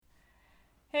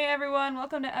Hey everyone,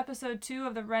 welcome to episode 2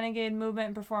 of the Renegade Movement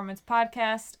and Performance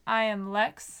Podcast. I am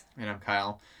Lex. And I'm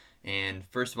Kyle. And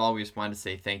first of all, we just wanted to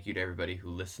say thank you to everybody who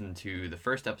listened to the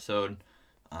first episode,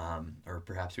 or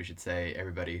perhaps we should say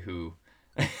everybody who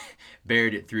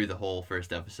bared it through the whole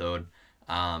first episode.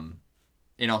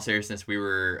 In all seriousness, we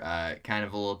were kind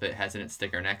of a little bit hesitant to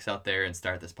stick our necks out there and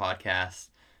start this podcast.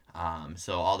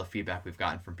 So all the feedback we've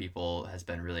gotten from people has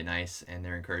been really nice, and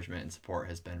their encouragement and support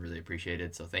has been really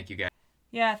appreciated. So thank you guys.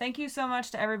 Yeah, thank you so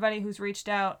much to everybody who's reached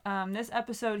out. This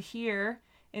episode here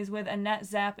is with Annette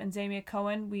Zapp and Zamia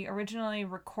Cohen. We originally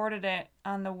recorded it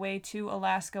on the way to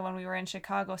Alaska when we were in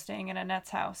Chicago staying in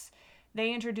Annette's house.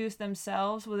 They introduced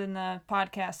themselves within the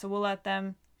podcast, so we'll let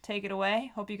them take it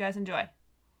away. Hope you guys enjoy.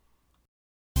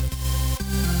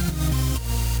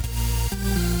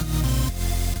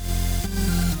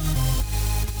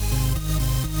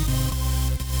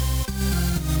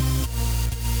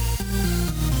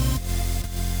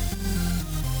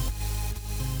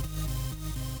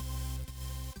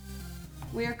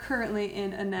 We are currently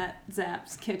in Annette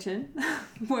Zapp's kitchen,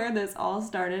 where this all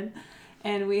started.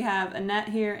 And we have Annette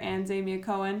here and Zamia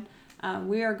Cohen.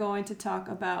 We are going to talk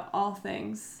about all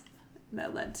things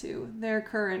that led to their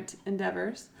current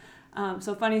endeavors.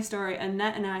 So funny story,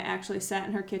 Annette and I actually sat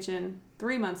in her kitchen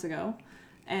 3 months ago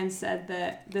and said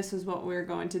that this was what we were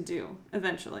going to do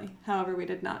eventually. However, we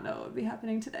did not know it would be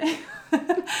happening today.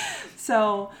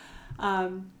 So...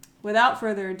 without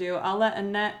further ado, I'll let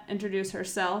Annette introduce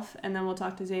herself, and then we'll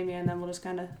talk to Zamia, and then we'll just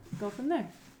kind of go from there.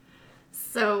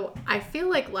 So I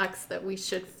feel like, Lex, that we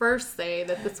should first say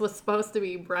that this was supposed to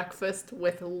be breakfast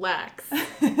with Lex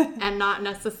and not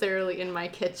necessarily in my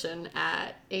kitchen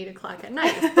at 8 o'clock at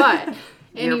night. But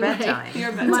anyway,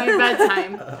 Your bedtime. My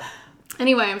bedtime.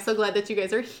 Anyway, I'm so glad that you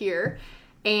guys are here.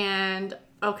 And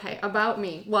okay, about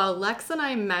me. Well, Lex and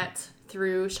I met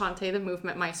through Shantae the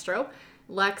Movement Maestro.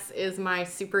 Lex is my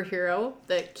superhero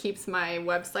that keeps my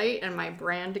website and my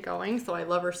brand going, so I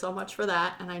love her so much for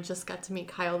that, and I just got to meet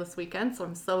Kyle this weekend, so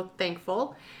I'm so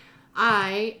thankful.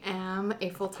 I am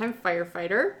a full-time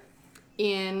firefighter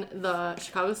in the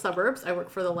Chicago suburbs. I work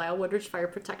for the Lyle Woodridge Fire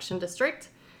Protection District.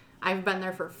 I've been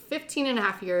there for 15 and a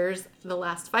half years, the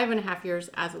last 5.5 years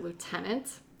as a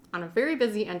lieutenant on a very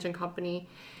busy engine company,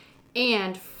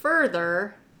 and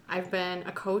further, I've been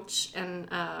a coach and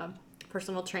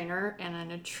personal trainer and a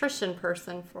nutrition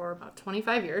person for about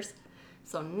 25 years.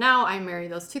 So now I marry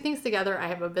those two things together. I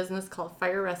have a business called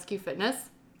Fire Rescue Fitness,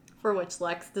 for which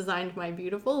Lex designed my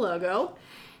beautiful logo.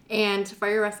 And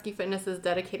Fire Rescue Fitness is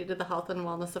dedicated to the health and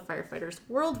wellness of firefighters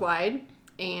worldwide.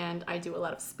 And I do a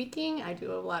lot of speaking. I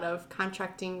do a lot of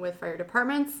contracting with fire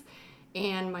departments.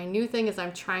 And my new thing is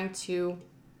I'm trying to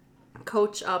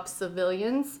coach up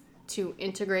civilians to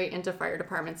integrate into fire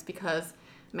departments because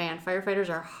man, firefighters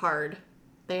are hard.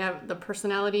 They have the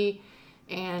personality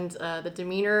and the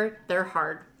demeanor. They're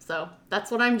hard. So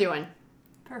that's what I'm doing.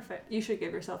 Perfect. You should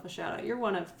give yourself a shout out. You're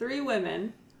one of 3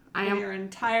 women I in am. your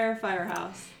entire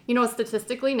firehouse. You know,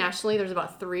 statistically, nationally, there's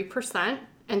about 3%.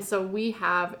 And so we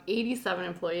have 87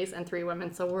 employees and 3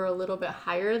 women. So we're a little bit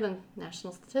higher than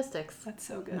national statistics. That's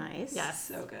so good. Nice. Yes.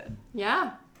 So good.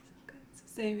 Yeah.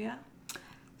 So good. Zamia?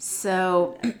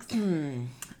 So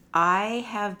I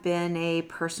have been a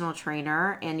personal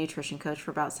trainer and nutrition coach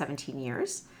for about 17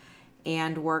 years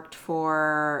and worked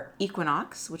for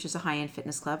Equinox, which is a high-end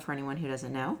fitness club for anyone who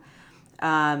doesn't know,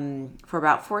 for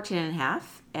about 14 and a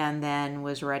half, and then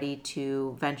was ready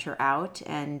to venture out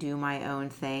and do my own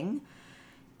thing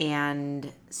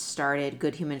and started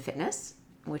Good Human Fitness,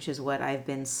 which is what I've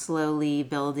been slowly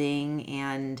building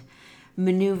and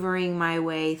maneuvering my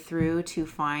way through to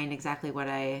find exactly what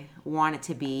I want it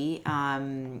to be,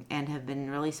 and have been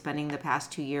really spending the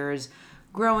past 2 years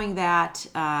growing that,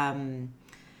 and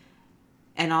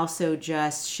also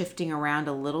just shifting around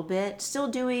a little bit. Still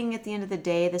doing, at the end of the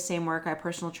day, the same work. I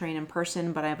personal train in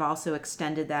person, but I've also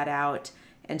extended that out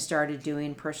and started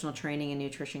doing personal training and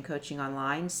nutrition coaching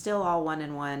online. Still all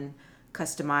one-on-one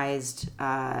customized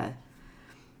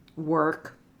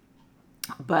work.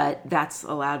 But that's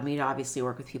allowed me to obviously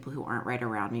work with people who aren't right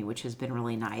around me, which has been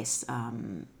really nice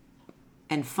and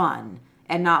fun.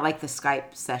 And not like the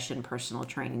Skype session personal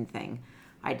training thing.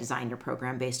 I designed a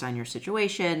program based on your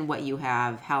situation, what you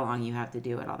have, how long you have to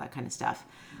do it, all that kind of stuff.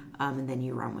 And then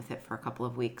you run with it for a couple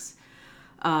of weeks.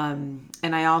 And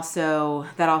that also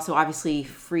obviously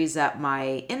frees up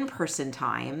my in-person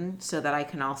time so that I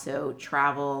can also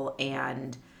travel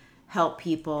and help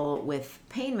people with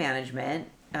pain management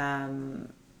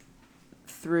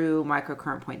through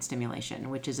microcurrent point stimulation,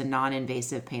 which is a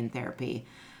non-invasive pain therapy.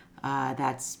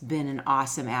 That's been an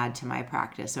awesome add to my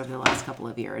practice over the last couple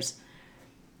of years.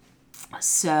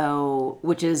 So,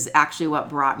 which is actually what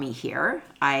brought me here.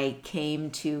 I came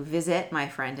to visit my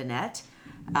friend Annette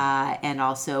and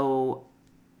also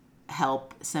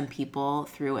help some people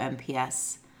through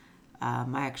MPS. I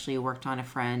actually worked on a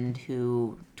friend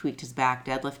who tweaked his back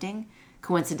deadlifting,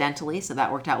 coincidentally, so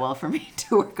that worked out well for me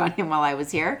to work on him while I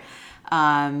was here.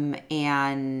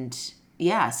 And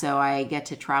yeah, so I get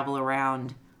to travel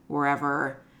around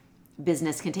wherever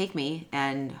business can take me,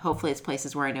 and hopefully it's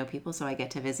places where I know people, so I get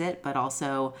to visit, but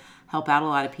also help out a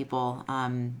lot of people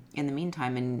in the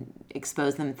meantime and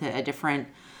expose them to a different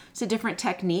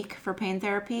technique for pain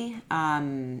therapy,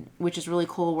 which is really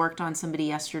cool. Worked on somebody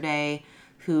yesterday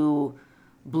who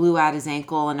blew out his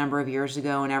ankle a number of years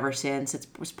ago, and ever since it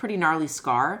was pretty gnarly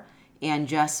scar, and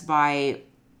just by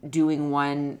doing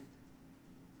one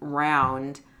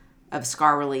round of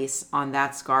scar release on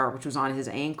that scar, which was on his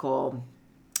ankle,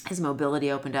 his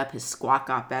mobility opened up, his squat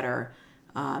got better.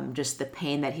 Just the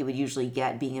pain that he would usually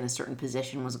get being in a certain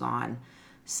position was gone.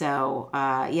 So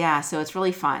so it's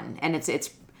really fun, and it's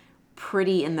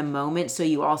pretty in the moment. So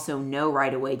you also know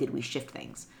right away, did we shift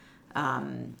things?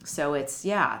 So it's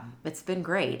been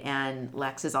great. And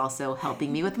Lex is also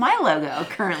helping me with my logo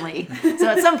currently. So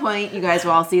at some point you guys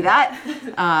will all see that.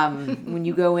 When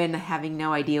you go in having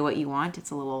no idea what you want,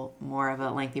 it's a little more of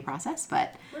a lengthy process,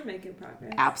 but we're making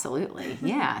progress. Absolutely.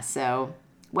 Yeah. So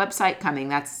website coming,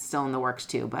 that's still in the works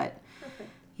too, but Perfect.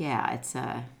 yeah, it's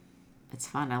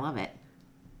fun. I love it.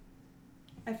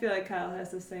 I feel like Kyle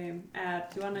has the same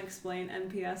ad. Do you want to explain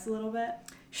MPS a little bit?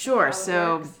 Sure.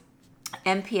 So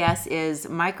MPS is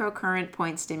microcurrent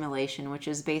point stimulation, which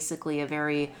is basically a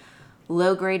very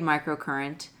low-grade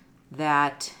microcurrent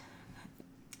that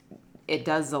it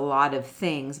does a lot of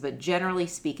things, but generally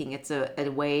speaking, it's a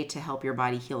way to help your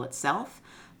body heal itself.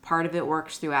 Part of it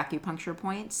works through acupuncture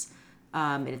points.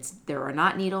 There are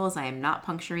not needles. I am not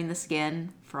puncturing the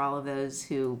skin. For all of those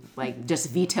who just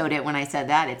vetoed it when I said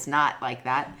that, it's not like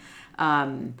that.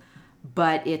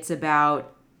 But it's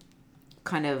about,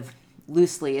 kind of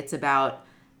loosely, it's about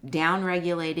down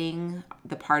regulating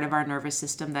the part of our nervous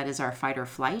system that is our fight or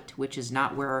flight, which is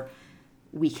not where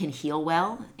we can heal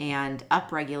well, and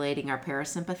up regulating our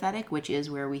parasympathetic, which is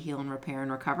where we heal and repair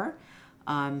and recover.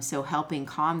 So helping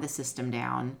calm the system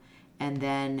down, and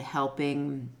then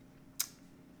helping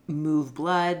move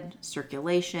blood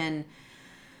circulation.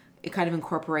 It kind of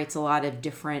incorporates a lot of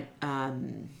different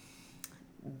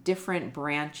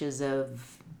branches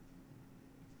of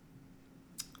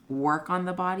work on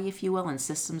the body, if you will, and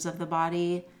systems of the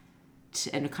body,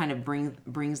 and kind of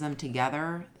brings them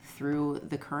together through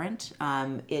the current.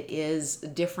 It is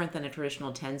different than a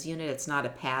traditional TENS unit. It's not a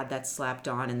pad that's slapped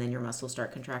on and then your muscles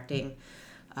start contracting,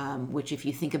 which if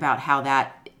you think about how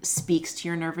that speaks to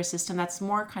your nervous system, that's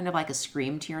more kind of like a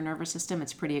scream to your nervous system.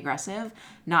 It's pretty aggressive.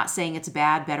 Not saying it's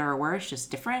bad, better, or worse, just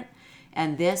different.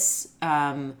 And this,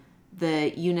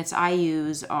 the units I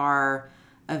use are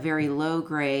a very low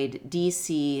grade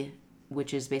DC,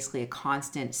 which is basically a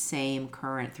constant same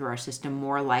current through our system,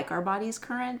 more like our body's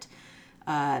current,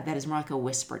 that is more like a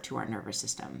whisper to our nervous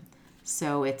system.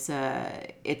 So it's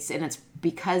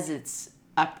because it's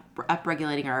up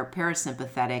regulating our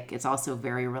parasympathetic, it's also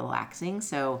very relaxing.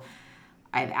 So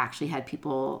I've actually had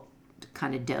people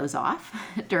kind of doze off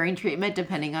during treatment,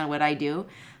 depending on what I do.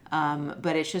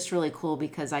 But it's just really cool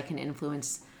because I can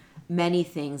influence many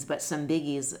things, but some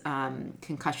biggies,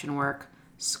 concussion work,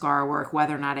 scar work,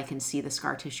 whether or not I can see the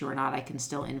scar tissue or not, I can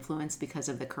still influence because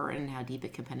of the current and how deep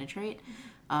it can penetrate.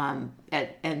 And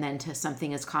then to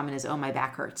something as common as, oh, my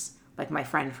back hurts, like my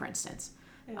friend, for instance.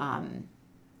 Yeah.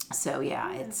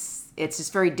 It's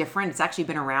just very different. It's actually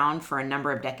been around for a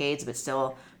number of decades, but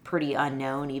still pretty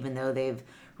unknown, even though they've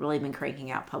really been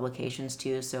cranking out publications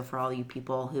too. So for all you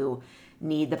people who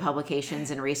need the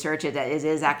publications and research, it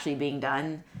is actually being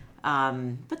done.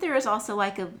 But there is also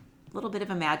like a little bit of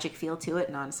a magic feel to it,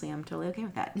 and honestly, I'm totally okay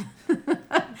with that.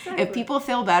 Exactly. If people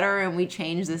feel better and we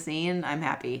change the scene, I'm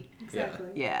happy. Exactly.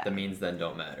 Yeah. The means then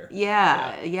don't matter.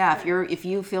 Yeah. If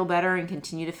you feel better and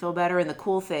continue to feel better, and the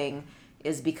cool thing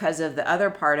is because of the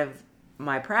other part of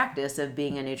my practice of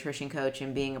being a nutrition coach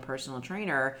and being a personal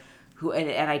trainer,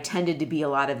 and I tended to be a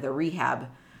lot of the rehab.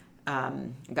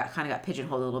 Got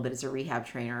pigeonholed a little bit as a rehab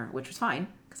trainer, which was fine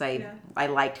because I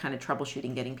liked kind of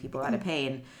troubleshooting, getting people out of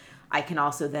pain. I can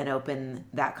also then open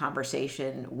that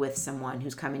conversation with someone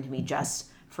who's coming to me just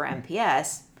for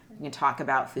MPS. We can talk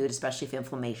about food, especially if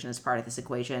inflammation is part of this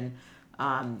equation.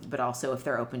 But also if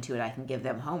they're open to it, I can give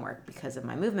them homework because of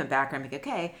my movement background. I'm like,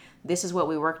 okay, this is what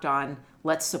we worked on.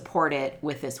 Let's support it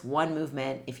with this one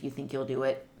movement. If you think you'll do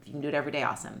it, if you can do it every day,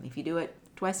 awesome. If you do it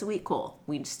twice a week, cool.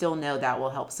 We still know that will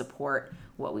help support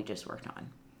what we just worked on.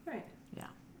 Right. Yeah.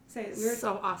 say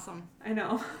So awesome. I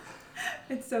know.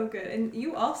 It's so good. And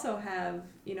you also have,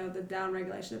 the down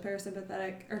regulation of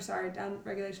down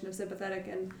regulation of sympathetic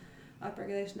and up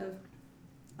regulation of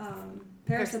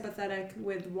parasympathetic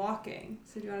with walking.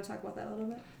 So do you want to talk about that a little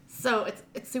bit? So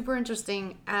it's super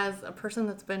interesting. As a person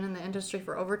that's been in the industry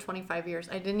for over 25 years,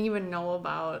 I didn't even know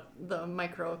about the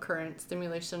microcurrent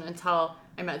stimulation until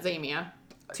I met Zamia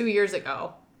 2 years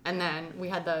ago. And then we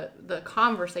had the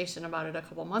conversation about it a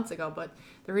couple months ago. But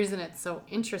the reason it's so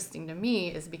interesting to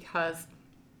me is because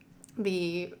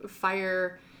the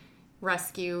fire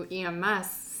rescue EMS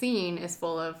scene is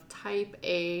full of type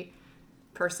A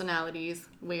personalities.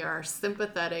 We are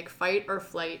sympathetic, fight or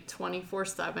flight,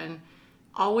 24/7,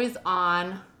 always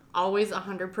on, always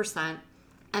 100%.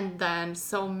 And then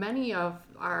so many of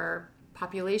our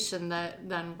population that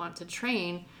then want to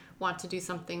train want to do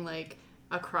something like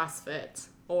a CrossFit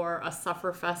or a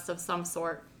Sufferfest of some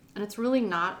sort. And it's really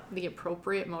not the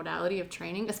appropriate modality of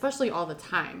training, especially all the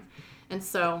time. And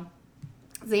so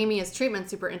Zamia's treatment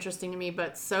super interesting to me,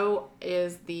 but so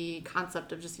is the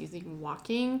concept of just using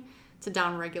walking to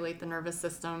downregulate the nervous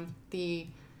system, the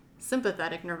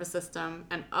sympathetic nervous system,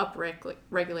 and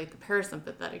up-regulate the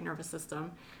parasympathetic nervous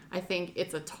system. I think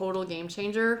it's a total game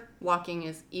changer. Walking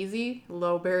is easy,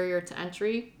 low barrier to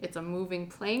entry. It's a moving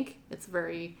plank. It's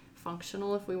very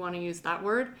functional, if we want to use that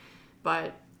word.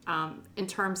 But in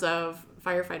terms of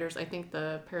firefighters, I think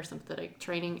the parasympathetic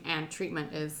training and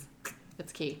treatment it's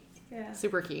key. Yeah.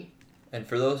 Super key. And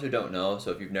for those who don't know,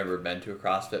 so if you've never been to a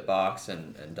CrossFit box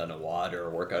and done a WOD or a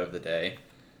workout of the day,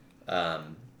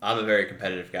 I'm a very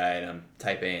competitive guy and I'm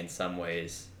type A in some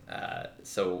ways.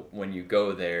 So when you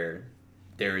go there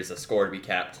is a score to be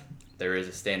kept. There is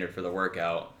a standard for the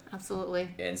workout. Absolutely.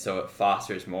 And so it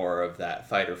fosters more of that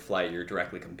fight or flight. You're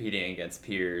directly competing against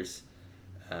peers.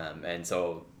 And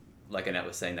so, like Annette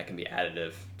was saying, that can be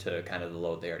additive to kind of the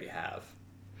load they already have.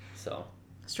 So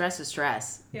Stress is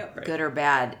stress. Yep. Right. Good or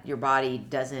bad, your body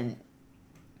doesn't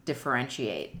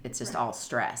differentiate. It's just all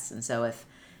stress. And so if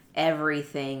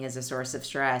everything is a source of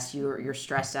stress, you're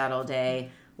stressed out all day,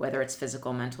 whether it's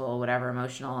physical, mental, whatever,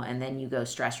 emotional, and then you go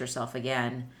stress yourself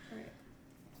again. Right.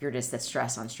 You're just that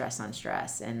stress on stress on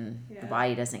stress, and Yeah. the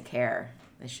body doesn't care.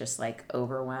 It's just like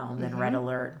overwhelmed and red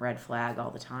alert, red flag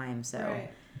all the time. So Right.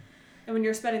 And when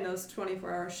you're spending those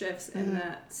 24-hour shifts in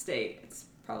that state, it's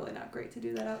probably not great to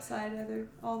do that outside either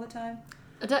all the time.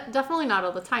 Definitely not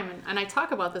all the time. And I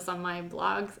talk about this on my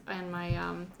blogs and my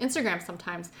Instagram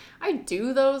sometimes. I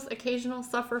do those occasional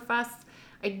Sufferfests.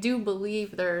 I do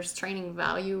believe there's training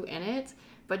value in it,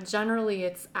 but generally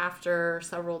it's after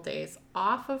several days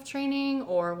off of training,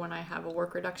 or when I have a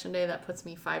work reduction day that puts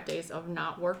me 5 days of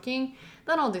not working,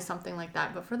 then I'll do something like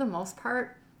that. But for the most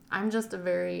part, I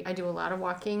do a lot of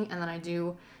walking, and then I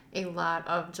do a lot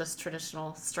of just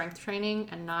traditional strength training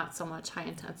and not so much high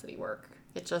intensity work.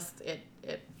 It just, it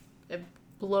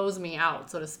blows me out,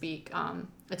 so to speak.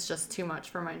 It's just too much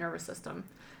for my nervous system.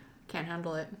 Can't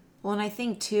handle it. Well, and I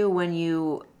think too, when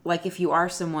you, like, if you are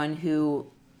someone who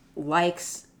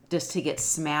likes just to get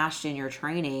smashed in your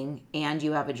training and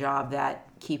you have a job that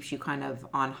keeps you kind of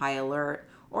on high alert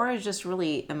or is just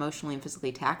really emotionally and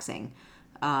physically taxing,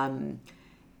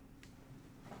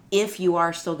 if you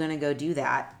are still going to go do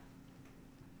that,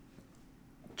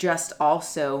 just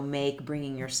also make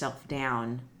bringing yourself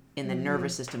down in the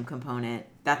nervous system component.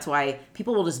 That's why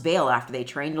people will just bail after they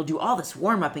train. You'll do all this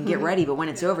warm up and get ready, but when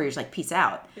it's over, you're just like, peace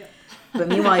out. Yeah. But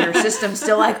meanwhile, your system's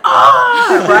still like,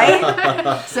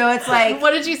 right? So it's like,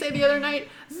 What did you say the other night?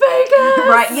 Vegas!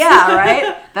 right? Yeah,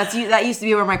 right. That used to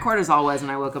be where my cortisol was when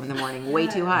I woke up in the morning, way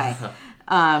too high.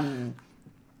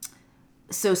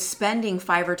 So spending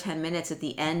 5 or 10 minutes at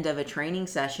the end of a training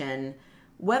session,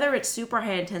 whether it's super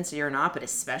high intensity or not, but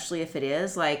especially if it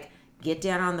is, like, get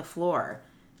down on the floor.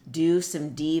 Do some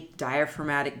deep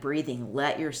diaphragmatic breathing.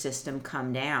 Let your system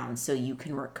come down so you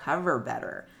can recover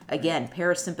better. Again,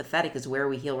 parasympathetic is where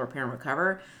we heal, repair, and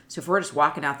recover. So if we're just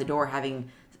walking out the door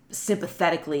having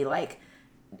sympathetically, like,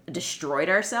 destroyed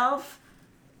ourselves,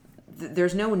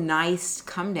 there's no nice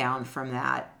come down from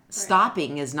that. Right.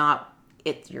 Stopping is not,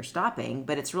 you're stopping,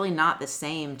 but it's really not the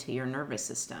same to your nervous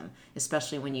system,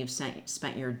 especially when you've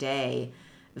spent your day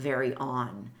very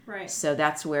on. Right. So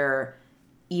that's where,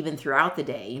 even throughout the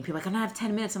day, people are like, I'm going to have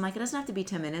 10 minutes. I'm like, it doesn't have to be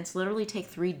 10 minutes. Literally take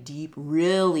 3 deep,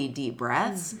 really deep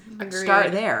breaths. Agreed.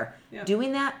 Start there. Yep.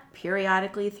 Doing that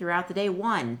periodically throughout the day.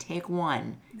 Take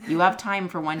one. You have time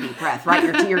for 1 deep breath,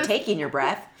 right? You're taking your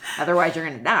breath. Otherwise, you're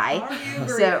going to die.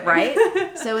 So,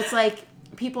 right? So it's like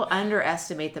people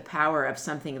underestimate the power of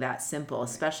something that simple,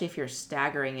 especially if you're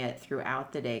staggering it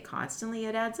throughout the day constantly.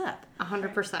 It adds up.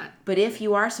 100%. But if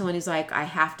you are someone who's like, I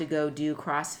have to go do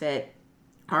CrossFit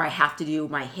or I have to do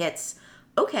my hits.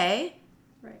 Okay.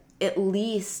 Right. At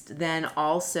least then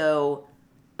also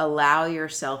allow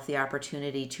yourself the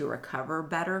opportunity to recover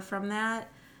better from that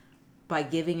by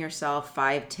giving yourself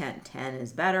 5, 10. 10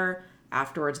 is better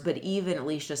afterwards, but even at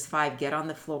least just 5, get on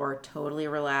the floor, totally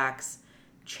relax,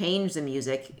 change the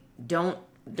music. Don't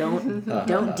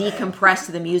decompress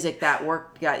to the music that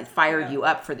fired you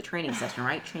up for the training session,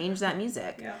 right? Change that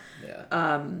music.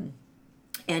 Yeah.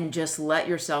 And just let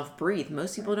yourself breathe.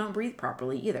 Most people don't breathe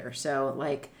properly either. So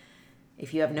like,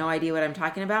 if you have no idea what I'm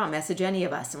talking about, message any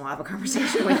of us and we'll have a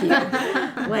conversation with you.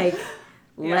 Like,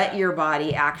 let your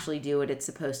body actually do what it's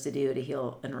supposed to do to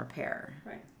heal and repair.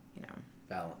 Right. You know.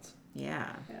 Balance.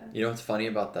 Yeah. You know what's funny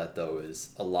about that though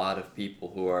is a lot of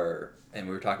people who are, and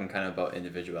we were talking kind of about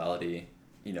individuality,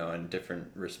 you know, and different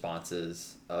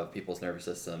responses of people's nervous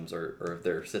systems or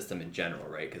their system in general,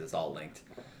 right? Because it's all linked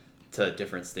to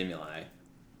different stimuli.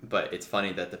 But it's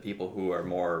funny that the people who are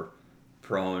more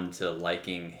prone to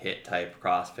liking HIIT type,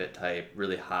 CrossFit type,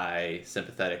 really high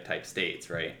sympathetic type states,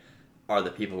 right, are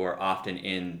the people who are often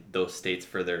in those states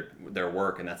for their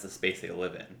work, and that's the space they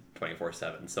live in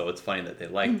 24/7. So it's funny that they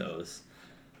like those.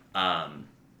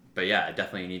 But yeah,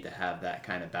 definitely you need to have that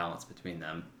kind of balance between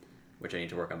them, which I need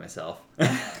to work on myself.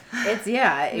 It's you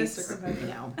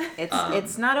know,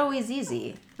 it's not always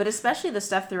easy, but especially the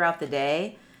stuff throughout the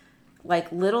day,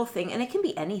 like little thing, and it can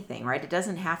be anything, right? It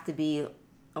doesn't have to be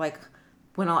like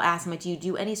when I'll ask them, do you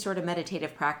do any sort of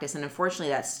meditative practice? And unfortunately,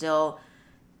 that still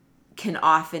can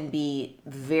often be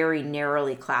very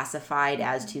narrowly classified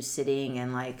as to sitting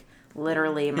and like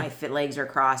literally my legs are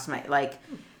crossed,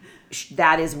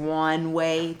 that is one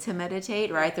way to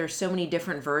meditate, right? There's so many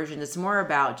different versions. It's more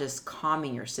about just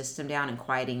calming your system down and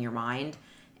quieting your mind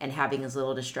and having as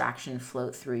little distraction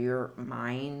float through your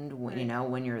mind when, you know,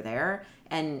 when you're there.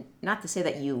 And not to say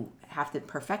that you have to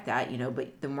perfect that, you know,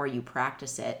 but the more you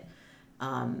practice it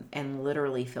and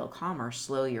literally feel calmer,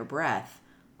 slow your breath,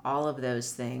 all of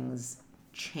those things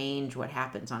change what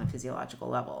happens on a physiological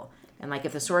level. And like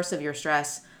if the source of your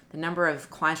stress, the number of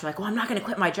clients are like, well, I'm not going to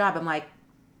quit my job. I'm like,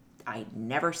 I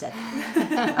never said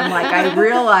that. I'm like, I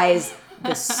realize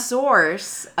the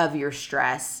source of your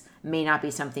stress may not be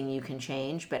something you can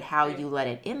change, but how you let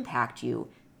it impact you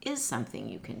is something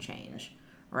you can change,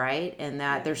 right? And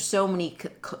that there's so many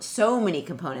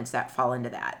components that fall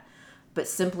into that. But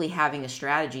simply having a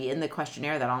strategy in the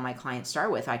questionnaire that all my clients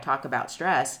start with, I talk about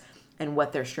stress and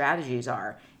what their strategies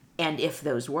are and if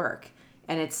those work.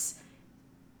 And it's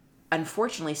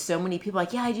unfortunately so many people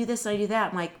like, yeah, I do this, I do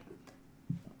that. I'm like,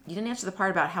 you didn't answer the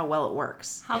part about how well it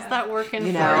works. How's that working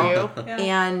you for know? you?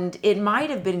 And it might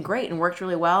have been great and worked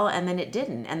really well, and then it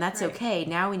didn't. And that's okay.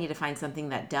 Now we need to find something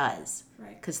that does.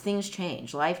 Because things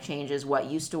change. Life changes. What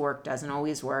used to work doesn't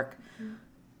always work.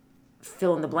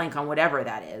 Fill in the blank on whatever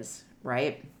that is,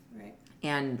 right? Right.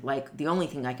 And, like, the only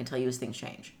thing I can tell you is things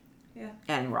change. Yeah.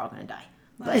 And we're all going to die.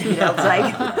 But, you know, it's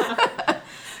like...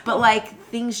 but, like,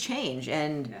 things change.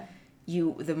 And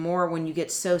the more when you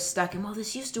get so stuck in, well,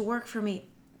 this used to work for me...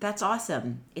 That's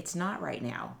awesome. It's not right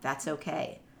now. That's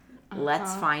okay.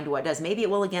 Let's find what does. Maybe it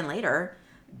will again later,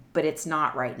 but it's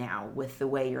not right now with the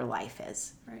way your life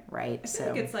is. Right? I feel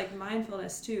like it's like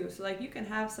mindfulness too. So like you can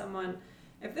have someone,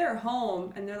 if they're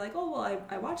home and they're like, oh, well,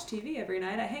 I watch TV every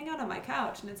night. I hang out on my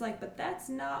couch. And it's like, but that's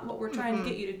not what we're trying to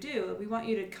get you to do. We want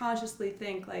you to consciously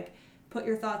think, like, put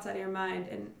your thoughts out of your mind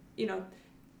and, you know,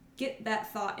 get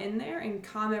that thought in there and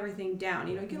calm everything down.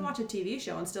 You know, you can watch a TV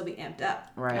show and still be amped up.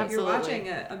 Right. If you're watching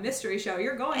a mystery show,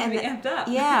 you're going to be amped up.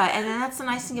 Yeah, and that's the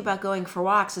nice thing about going for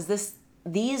walks is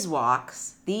these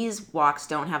walks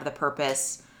don't have the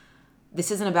purpose. This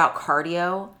isn't about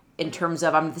cardio in terms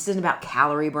of, this isn't about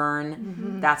calorie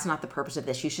burn. That's not the purpose of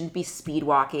this. You shouldn't be speed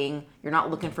walking. You're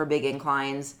not looking for big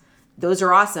inclines. Those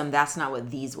are awesome. That's not what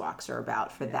these walks are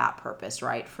about for that purpose,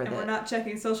 right? We're not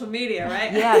checking social media,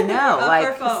 right? Yeah, no.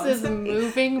 like this is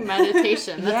moving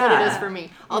meditation. That's what it is for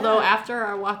me. Although after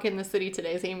our walk in the city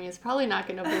today, Amy is probably not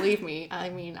going to believe me. I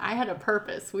mean, I had a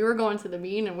purpose. We were going to the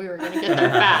mean and we were going to get there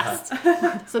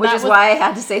fast. So which is why I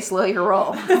had to say slow your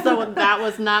roll. So that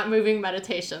was not moving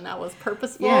meditation. That was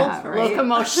purposeful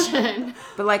locomotion.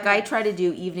 But like I try to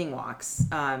do evening walks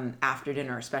after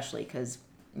dinner, especially because,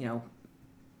 you know,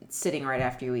 sitting right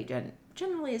after you eat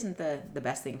generally isn't the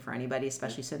best thing for anybody,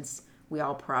 especially since we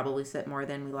all probably sit more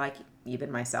than we like, even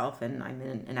myself, and I'm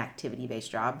in an activity-based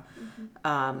job.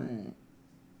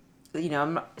 You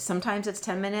know, sometimes it's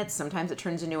 10 minutes, sometimes it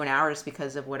turns into an hour just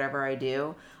because of whatever I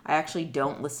do. I actually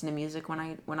don't listen to music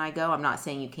when I go. I'm not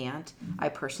saying you can't. I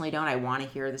personally don't. I want to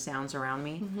hear the sounds around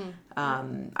me.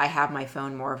 I have my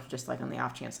phone more just like on the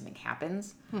off chance something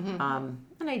happens. And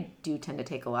I do tend to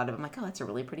take a lot of them, like, oh, that's a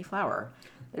really pretty flower.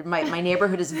 My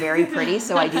neighborhood is very pretty,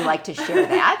 so I do like to share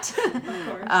that, Of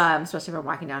course. especially if I'm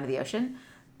walking down to the ocean.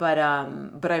 But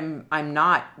I'm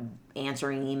not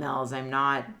answering emails.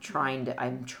 I'm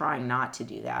trying not to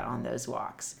do that on those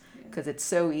walks because it's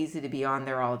so easy to be on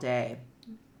there all day,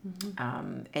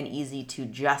 and easy to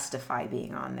justify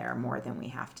being on there more than we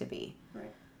have to be.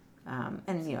 Right.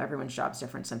 And everyone's job's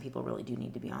different. Some people really do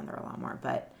need to be on there a lot more,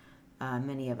 but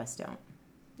many of us don't.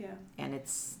 Yeah. And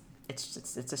it's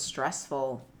a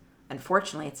stressful.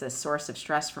 Unfortunately, it's a source of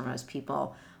stress for most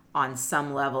people on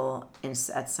some level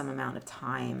at some amount of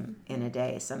time in a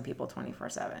day. Some people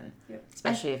 24/7,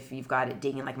 especially if you've got it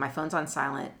dinging. Like my phone's on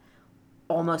silent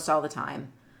almost all the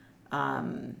time,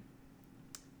 and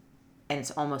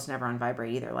it's almost never on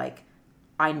vibrate either. Like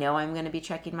I know I'm going to be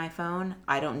checking my phone.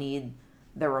 I don't need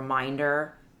the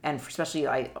reminder, and especially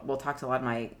we'll talk to a lot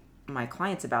of my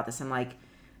clients about this. I'm like,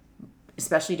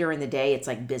 especially during the day, it's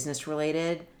like business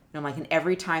related. And I'm like, and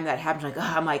every time that happens,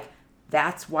 I'm like,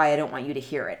 that's why I don't want you to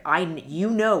hear it.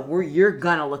 You're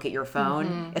gonna look at your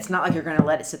phone. It's not like you're gonna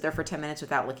let it sit there for 10 minutes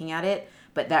without looking at it.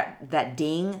 But that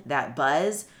ding, that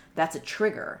buzz, that's a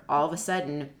trigger. All of a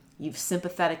sudden, you've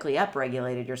sympathetically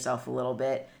upregulated yourself a little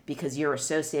bit because you're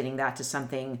associating that to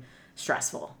something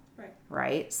stressful.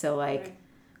 Right? So like,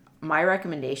 my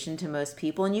recommendation to most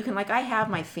people, and you can, I have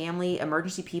my family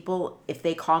emergency people, if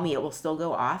they call me, it will still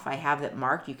go off. I have it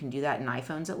marked. You can do that in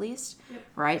iPhones at least,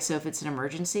 right? So if it's an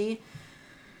emergency,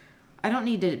 I don't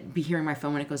need to be hearing my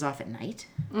phone when it goes off at night,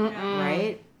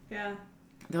 right? Yeah.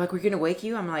 They're like, we're going to wake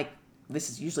you? I'm like,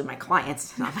 this is usually my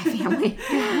clients, not my family,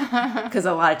 because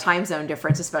a lot of time zone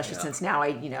difference, especially since now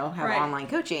I, have online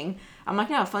coaching. I'm like,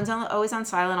 no, phone's always on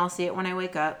silent. I'll see it when I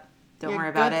wake up. Don't worry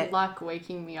about it. Good luck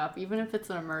waking me up. Even if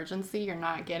it's an emergency, you're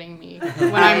not getting me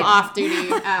when I'm off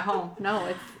duty at home.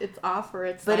 No, it's off or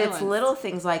it's silenced. But it's little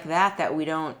things like that we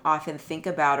don't often think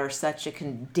about are such a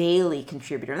daily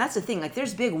contributor. And that's the thing. Like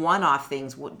there's big one-off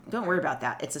things. Don't worry about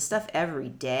that. It's the stuff every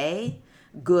day,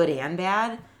 good and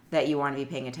bad, that you want to be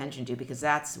paying attention to because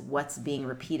that's what's being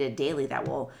repeated daily that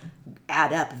will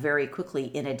add up very quickly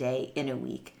in a day, in a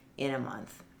week, in a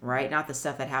month, right? Not the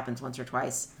stuff that happens once or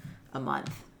twice a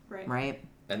month. Right.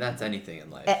 And that's anything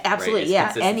in life. Absolutely, right? It's yeah.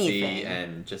 consistency Anything.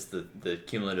 and just the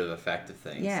cumulative effect of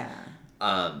things. Yeah.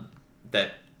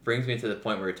 That brings me to the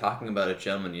point where you're talking about a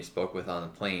gentleman you spoke with on the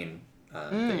plane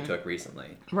that you took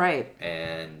recently. Right.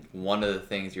 And one of the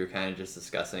things you were kind of just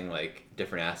discussing, like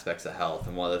different aspects of health,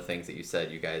 and one of the things that you said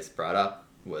you guys brought up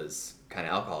was kind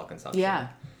of alcohol consumption. Yeah.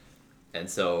 And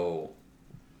so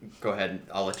go ahead.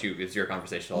 I'll let you. It's your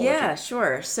conversation.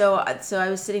 Sure. So I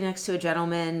was sitting next to a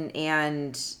gentleman,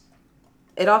 and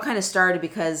it all kind of started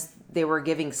because they were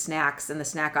giving snacks, and the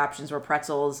snack options were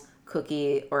pretzels,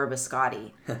 cookie, or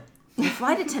biscotti. The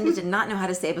flight attendant did not know how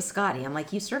to say biscotti. I'm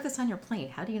like, you serve this on your plane.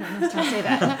 How do you not know how to say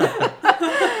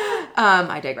that?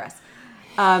 I digress.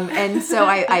 And so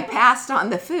I passed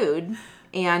on the food,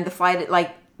 and the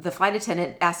flight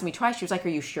attendant asked me twice. She was like, "Are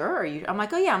you sure? I'm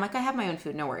like, "Oh yeah." I'm like, "I have my own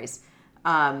food. No worries."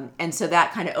 And so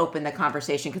that kind of opened the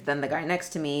conversation because then the guy next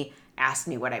to me asked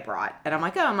me what I brought. And I'm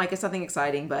like, it's nothing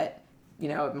exciting, but,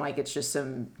 I'm like, it's just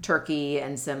some turkey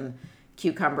and some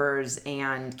cucumbers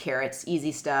and carrots,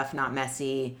 easy stuff, not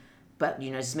messy, but,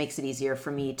 just makes it easier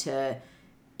for me to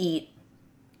eat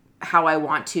how I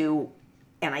want to,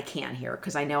 and I can here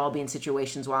because I know I'll be in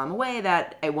situations while I'm away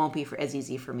that it won't be as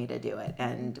easy for me to do it.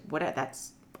 And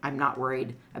I'm not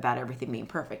worried about everything being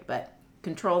perfect, but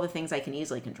control the things I can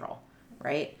easily control.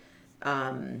 Right?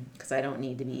 Because I don't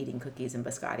need to be eating cookies and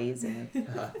biscottis. And,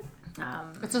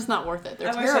 it's just not worth it. They're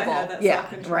I wish I terrible. had that yeah,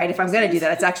 self-control. right. If I'm going to do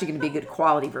that, it's actually going to be a good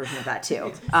quality version of that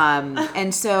too.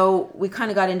 And so we kind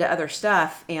of got into other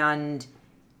stuff, and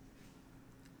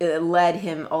it led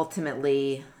him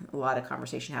ultimately, a lot of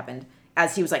conversation happened,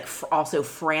 as he was like also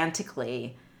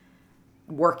frantically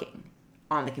working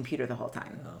on the computer the whole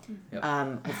time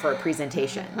for a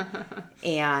presentation.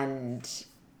 And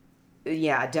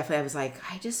yeah, definitely. I was like,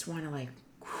 I just want to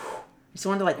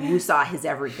woosah his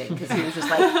everything because he was just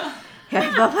like,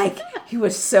 I felt like he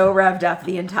was so revved up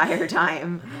the entire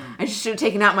time. I just should have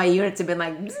taken out my units and been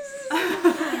like,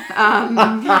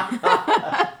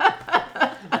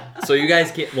 So you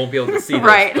guys won't be able to see this,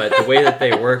 Right. but the way that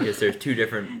they work is there's two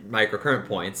different microcurrent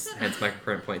points, hence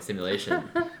microcurrent point stimulation.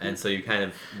 And so you kind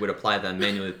of would apply them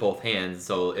manually with both hands,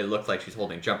 so it looked like she's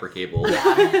holding jumper cables.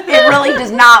 it really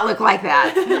does not look like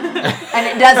that. And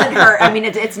it doesn't hurt. I mean,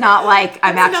 it's not like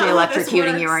I'm actually not how this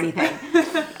electrocuting you or works.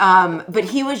 anything. But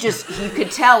he was you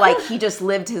could tell like he just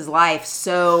lived his life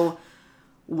so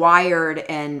wired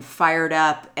and fired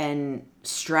up and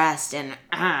stressed and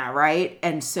right.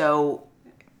 And so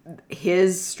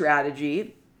his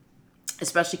strategy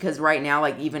especially because right now,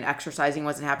 like even exercising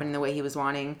wasn't happening the way he was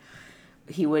wanting.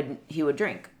 He would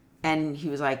drink, and he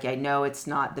was like, I know it's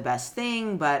not the best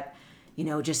thing, but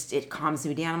just it calms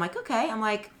me down. I'm like, okay. I'm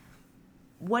like,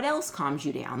 what else calms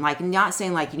you down? Like, I'm not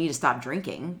saying like you need to stop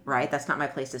drinking, right? That's not my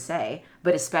place to say.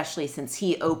 But especially since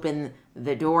he opened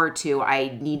the door to,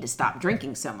 I need to stop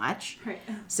drinking so much. Right.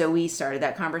 So we started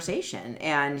that conversation,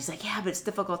 and he's like, yeah, but it's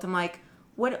difficult. I'm like,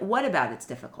 what about it's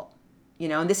difficult?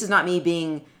 And this is not me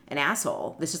being an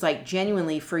asshole. This is like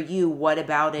genuinely for you, what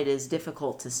about it is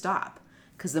difficult to stop?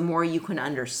 Because the more you can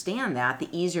understand that, the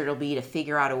easier it'll be to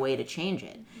figure out a way to change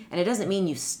it. And it doesn't mean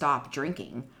you stop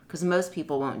drinking, because most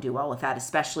people won't do well with that,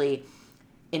 especially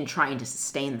in trying to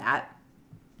sustain that.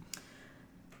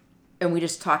 And we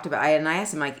just talked about, I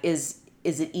asked him, like,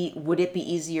 would it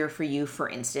be easier for you, for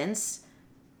instance,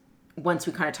 once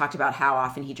we kind of talked about how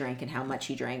often he drank and how much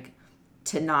he drank,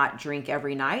 to not drink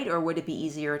every night? Or would it be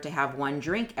easier to have one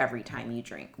drink every time you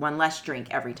drink, one less drink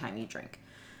every time you drink?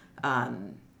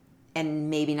 And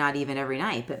maybe not even every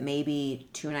night, but maybe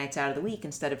 2 nights out of the week,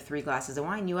 instead of 3 glasses of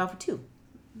wine, you have 2.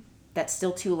 That's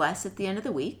still 2 less at the end of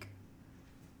the week.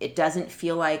 It doesn't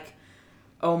feel like,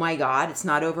 oh my God, it's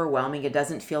not overwhelming. It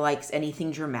doesn't feel like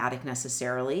anything dramatic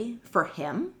necessarily for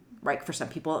him, right? For some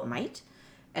people it might.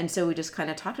 And so we just kind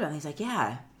of talked about it. He's like,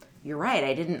 yeah, you're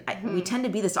right. We tend to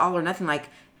be this all or nothing. Like,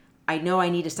 I know I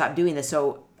need to stop doing this,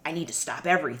 so I need to stop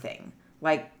everything.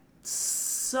 Like,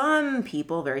 some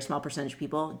people, very small percentage of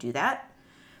people, do that.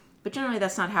 But generally,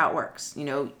 that's not how it works.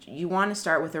 You want to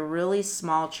start with a really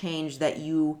small change that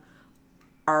you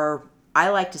are, I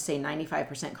like to say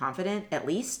 95% confident, at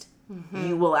least,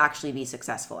 you will actually be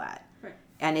successful at. Right.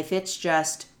 And if it's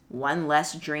just 1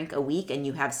 less drink a week and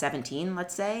you have 17,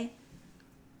 let's say,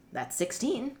 that's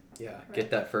 16. Yeah, get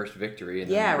that first victory,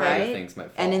 and then other things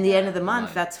might fall. And in the end of the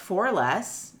month, that's 4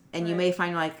 less. And you Right. may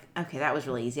find like, okay, that was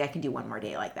really easy. I can do 1 more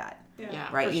day like that. Yeah,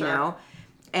 Right. for sure.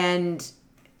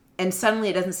 And suddenly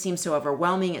it doesn't seem so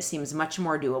overwhelming. It seems much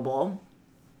more doable.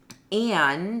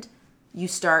 And you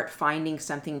start finding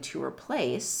something to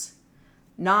replace,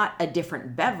 not a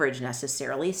different beverage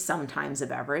necessarily, sometimes a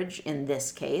beverage in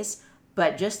this case,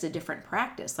 but just a different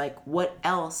practice. Like, what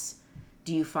else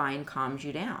do you find calms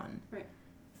you down? Right.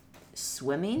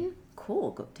 Swimming?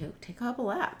 Cool. Go take a couple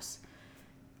laps.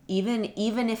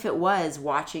 Even if it was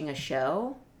watching a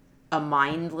show, a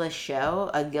mindless show,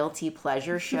 a guilty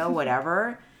pleasure show,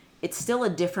 whatever, it's still a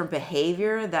different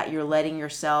behavior that you're letting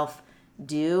yourself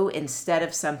do instead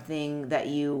of something that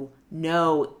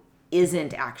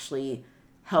isn't actually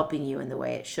helping you in the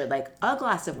way it should. Like, a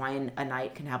glass of wine a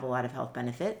night can have a lot of health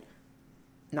benefit.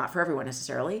 Not for everyone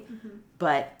necessarily,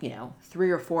 but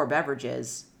 3 or 4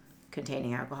 beverages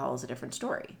containing alcohol is a different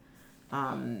story.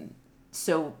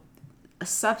 So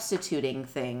substituting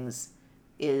things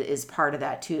is part of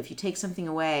that too. If you take something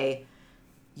away,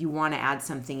 you want to add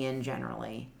something in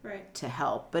generally, Right. to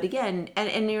help. But again,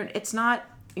 you're not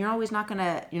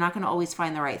gonna always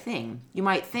find the right thing. You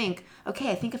might think,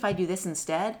 okay, I think if I do this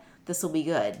instead, this will be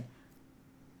good.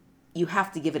 You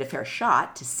have to give it a fair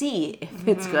shot to see if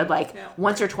it's good. Like,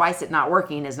 once or twice it not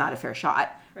working is not a fair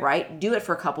shot, right? Do it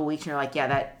for a couple weeks and you're like, yeah,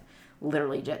 that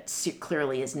literally just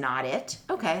clearly is not it.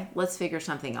 Okay, let's figure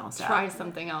something else out. Try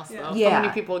something else, though. Yeah. So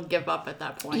many people give up at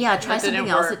that point. Yeah, try That didn't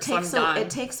something else. work, It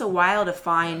takes a while to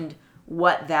find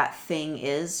what that thing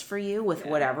is for you with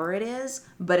whatever it is,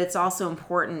 but it's also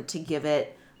important to give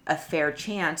it a fair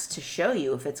chance to show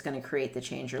you if it's going to create the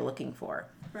change you're looking for.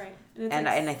 Right. And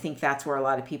I think that's where a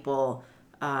lot of people,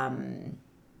 I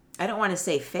don't want to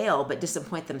say fail, but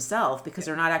disappoint themselves because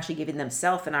they're not actually giving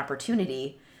themselves an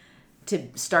opportunity to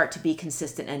start to be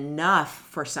consistent enough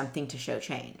for something to show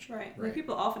change. Right. Like,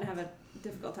 people often have a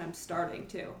difficult time starting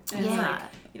too. And Yeah.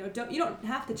 it's like, you don't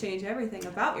have to change everything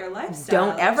about your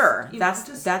lifestyle. Don't ever.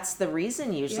 Just, That's the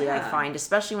reason usually I Yeah. find,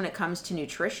 especially when it comes to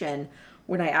nutrition,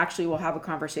 when I actually will have a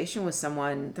conversation with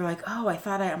someone, they're like, oh,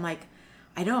 I'm like,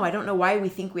 I don't know why we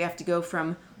think we have to go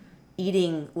from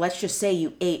eating, let's just say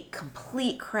you ate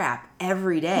complete crap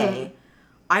every day.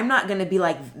 I'm not going to be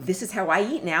like, this is how I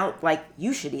eat now. Like,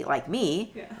 you should eat like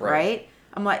me, Yeah. right?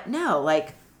 I'm like, no,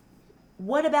 like,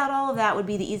 what about all of that would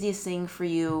be the easiest thing for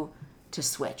you to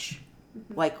switch?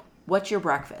 Like, what's your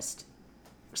breakfast?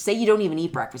 Say you don't even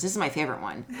eat breakfast. This is my favorite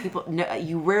one.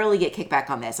 You rarely get kickback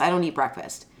on this. I don't eat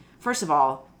breakfast. First of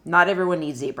all, not everyone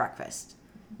needs to eat breakfast.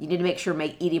 You need to make sure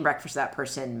eating breakfast for that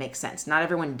person makes sense. Not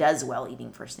everyone does well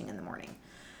eating first thing in the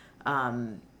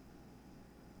morning.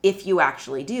 If you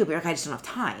actually do, but you're like, I just don't have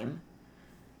time.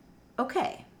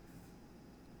 Okay.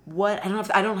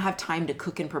 I don't have time to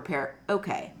cook and prepare.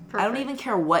 Okay. I don't Perfect. even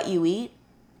care what you eat.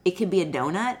 It could be a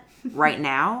donut right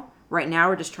now. Right now,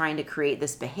 we're just trying to create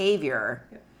this behavior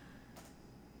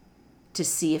to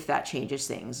see if that changes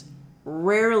things.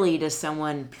 Rarely does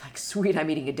someone be like, sweet, I'm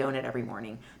eating a donut every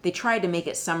morning. They try to make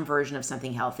it some version of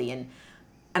something healthy. And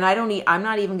I'm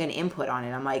not even going to input on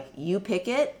it. I'm like, you pick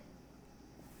it.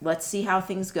 Let's see how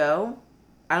things go.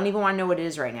 I don't even want to know what it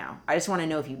is right now. I just want to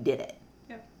know if you did it.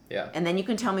 Yeah. And then you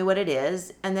can tell me what it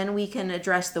is, and then we can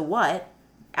address the what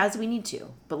as we need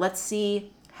to. But let's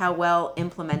see how well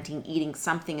implementing eating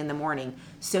something in the morning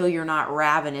so you're not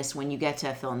ravenous when you get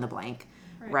to fill in the blank,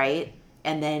 right?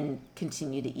 And then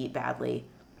continue to eat badly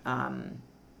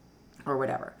or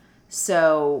whatever.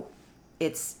 So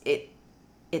it's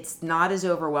not as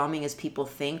overwhelming as people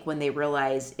think when they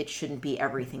realize it shouldn't be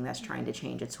everything that's trying to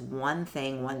change. It's one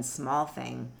thing, one small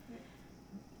thing,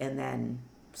 and then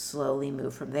slowly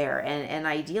move from there. And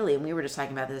ideally, and we were just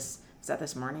talking about this, was that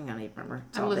this morning? I don't even remember.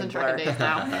 I'm losing track of days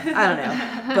now. I don't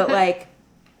know. But like,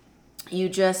 you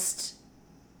just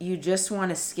want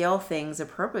to scale things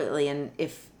appropriately. And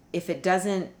if it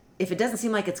doesn't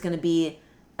seem like it's going to be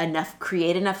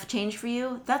create enough change for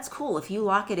you, that's cool. If you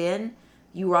lock it in,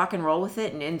 you rock and roll with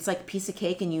it, and it's like a piece of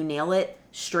cake and you nail it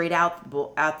straight out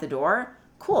the door,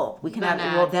 cool. We can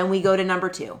then we go to number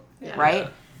 2, right?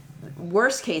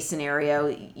 Worst case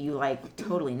scenario, you like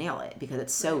totally nail it because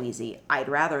it's so easy. I'd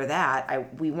rather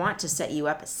that. We want to set you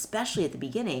up, especially at the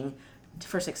beginning,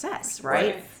 for success,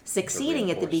 right? Succeeding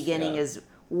at the beginning is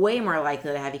way more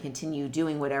likely to have you continue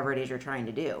doing whatever it is you're trying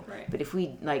to do. Right. But if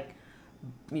we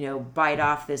bite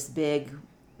off this big,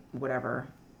 whatever,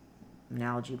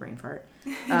 analogy brain fart,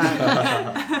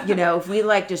 if we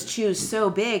just choose so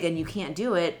big and you can't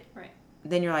do it,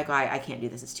 then you're like, oh, I can't do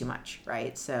this. It's too much,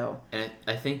 right? So. And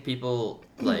I think people,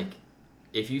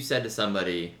 if you said to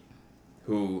somebody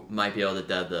who might be able to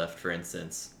deadlift, for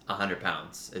instance, 100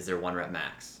 pounds is their 1 rep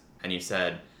max, and you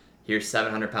said, here's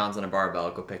 700 pounds on a barbell,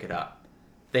 go pick it up.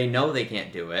 They know they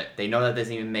can't do it. They know that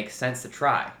doesn't even make sense to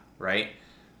try, right?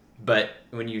 But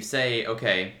when you say,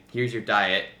 okay, here's your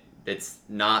diet, it's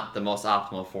not the most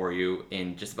optimal for you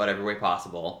in just about every way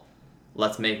possible,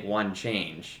 let's make one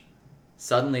change.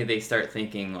 Suddenly they start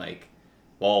thinking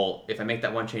well, if I make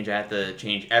that one change, I have to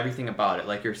change everything about it,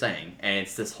 like you're saying. And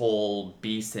it's this whole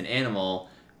beast and animal.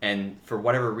 And for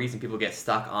whatever reason, people get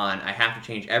stuck on, I have to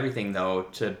change everything, though,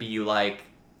 to be like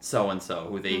so-and-so,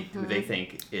 who they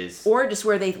think is... Or just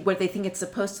what they think it's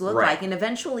supposed to look like. And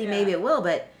eventually, maybe it will,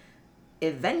 but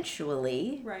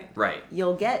eventually... Right.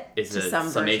 You'll get it's to some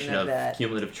summation version of that.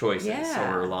 Cumulative choices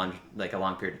over a long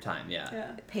period of time,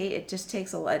 It just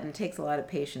takes a lot, and it takes a lot of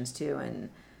patience, too,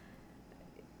 and...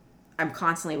 I'm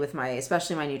constantly with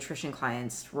especially my nutrition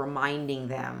clients, reminding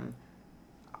them,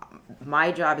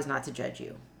 my job is not to judge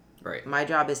you. Right. My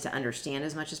job is to understand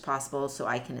as much as possible so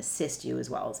I can assist you as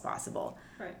well as possible.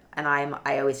 Right. And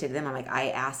I always say to them, I'm like, I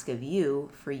ask of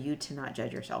you for you to not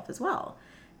judge yourself as well.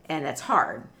 And that's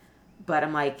hard. But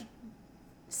I'm like,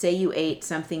 say you ate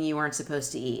something you weren't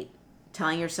supposed to eat,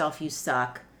 telling yourself you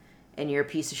suck and you're a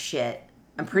piece of shit.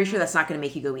 I'm pretty sure that's not going to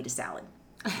make you go eat a salad.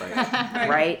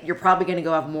 Right? You're probably going to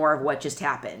go have more of what just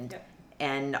happened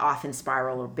and often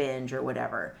spiral or binge or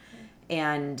whatever.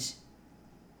 And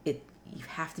you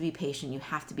have to be patient. You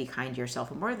have to be kind to yourself.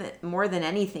 And more than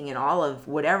anything in all of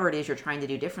whatever it is you're trying to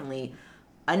do differently,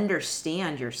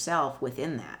 understand yourself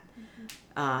within that.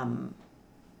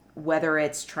 Whether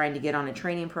it's trying to get on a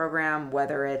training program,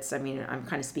 whether it's, I'm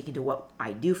kind of speaking to what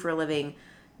I do for a living,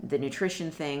 the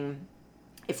nutrition thing.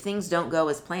 If things don't go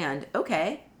as planned,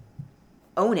 okay.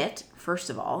 Own it, first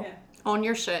of all. Own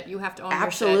your shit. You have to own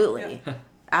Absolutely. your shit. Yeah.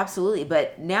 Absolutely.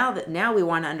 But now we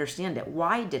want to understand it.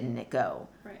 Why didn't it go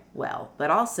well? But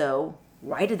also,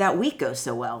 why did that week go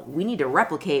so well? We need to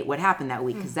replicate what happened that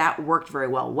week because that worked very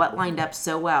well. What lined up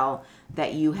so well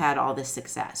that you had all this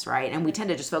success, right? And we tend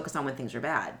to just focus on when things are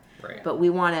bad. Right. But we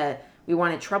want to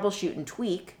troubleshoot and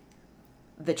tweak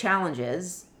the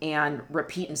challenges and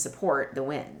repeat and support the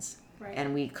wins. Right.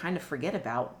 And we kind of forget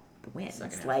about the wins.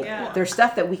 There's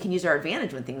stuff that we can use our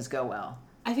advantage when things go well.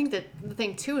 I think that the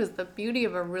thing too is the beauty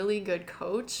of a really good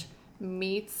coach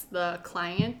meets the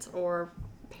client or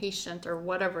patient or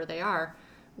whatever they are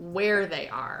where they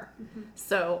are.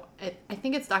 So I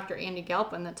think it's Dr. Andy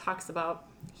Galpin that talks about,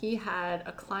 he had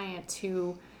a client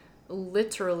who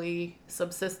literally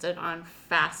subsisted on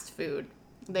fast food.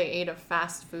 They ate a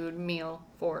fast food meal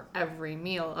for every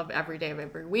meal of every day of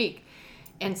every week.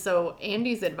 And so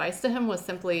Andy's advice to him was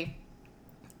simply,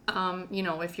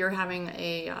 if you're having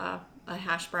a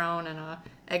hash brown and a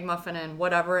egg muffin and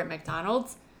whatever at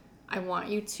McDonald's, I want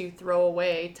you to throw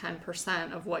away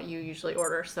 10% of what you usually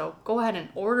order. So go ahead and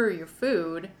order your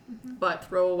food, but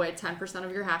throw away 10%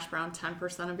 of your hash brown,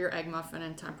 10% of your egg muffin,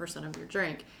 and 10% of your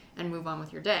drink, and move on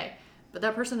with your day. But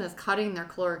that person is cutting their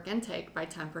caloric intake by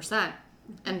 10%.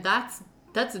 And that's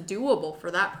doable for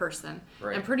that person.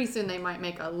 Right. And pretty soon they might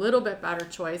make a little bit better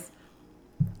choice.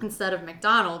 Instead of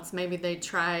McDonald's, maybe they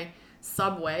try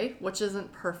Subway, which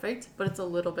isn't perfect, but it's a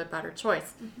little bit better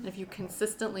choice. And if you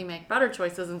consistently make better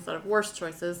choices instead of worse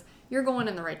choices, you're going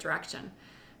in the right direction.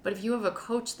 But if you have a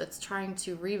coach that's trying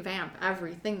to revamp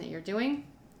everything that you're doing,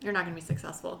 you're not going to be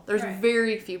successful. There's Right.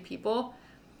 very few people.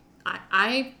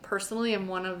 I personally am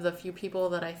one of the few people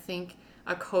that I think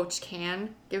a coach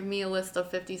can give me a list of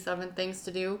 57 things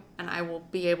to do, and I will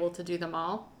be able to do them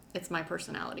all. It's my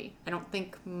personality. I don't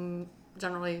think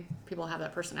generally people have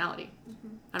that personality.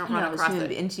 I don't run across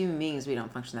it. In human beings, we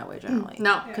don't function that way generally.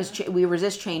 No. Because we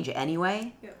resist change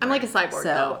anyway. I'm like a cyborg,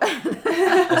 So,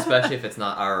 though. Especially if it's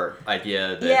not our idea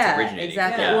that it's yeah, originating.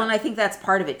 exactly. Yeah. Well, and I think that's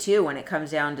part of it too when it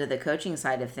comes down to the coaching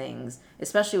side of things,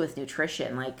 especially with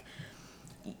nutrition. Like,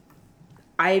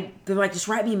 they're like, just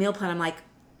write me a meal plan. I'm like,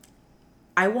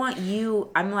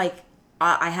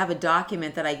 I have a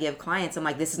document that I give clients. I'm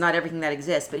like, this is not everything that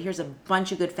exists, but here's a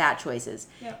bunch of good fat choices.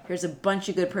 Yep. Here's a bunch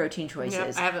of good protein choices.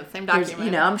 Yep, I have the same Here's-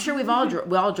 document. I'm sure we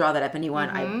all draw that up. Anyone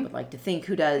I would like to think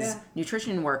who does Yeah.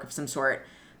 nutrition work of some sort.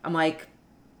 I'm like,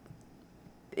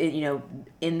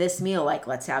 in this meal, like,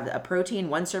 let's have a protein,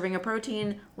 1 serving of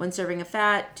protein, 1 serving of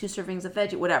fat, 2 servings of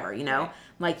veggie, whatever, Right. I'm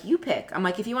like, you pick. I'm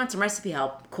like, if you want some recipe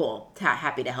help, cool.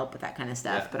 Happy to help with that kind of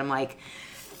stuff. Yeah. But I'm like,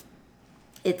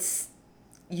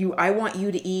 I want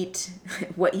you to eat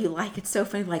what you like. It's so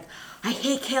funny. Like, I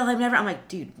hate kale. I'm like,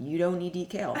 dude, you don't need to eat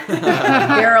kale.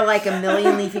 There are like a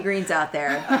million leafy greens out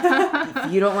there.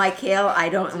 If you don't like kale, I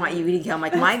don't want you eating kale. I'm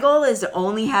like, my goal is to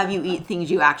only have you eat things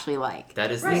you actually like.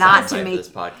 That is the Not soundbite to for make- this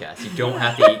podcast. You don't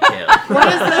have to eat kale. What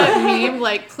is that meme?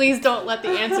 Like, please don't let the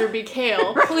answer be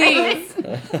kale. Please.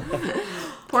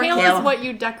 Poor Kale kale. is what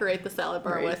you decorate the salad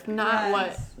bar Right. with, not Yes.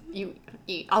 what you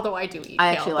eat. Although I do eat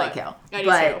I kale. actually like but kale. I do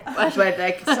but, too. but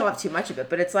I can still have too much of it.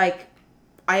 But it's like,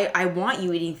 I want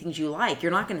you eating things you like.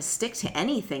 You're not going to stick to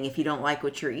anything if you don't like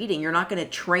what you're eating. You're not going to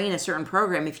train a certain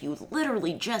program if you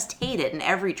literally just hate it and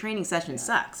every training session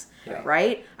sucks. Yeah.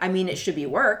 Right? I mean, it should be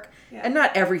work. Yeah. And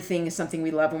not everything is something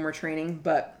we love when we're training,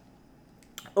 but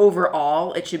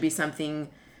overall, it should be something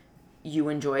you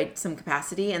enjoyed some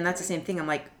capacity. And that's the same thing. I'm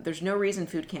like, there's no reason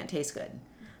food can't taste good.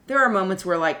 There are moments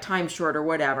where, like, time's short or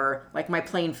whatever, like my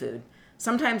plain food.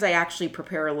 Sometimes I actually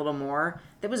prepare a little more.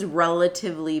 That was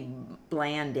relatively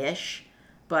blandish,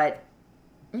 but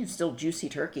still juicy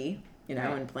turkey,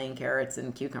 and plain carrots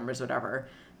and cucumbers, whatever.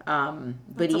 But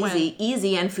That's a win.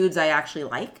 easy, and foods I actually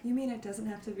like, You mean it doesn't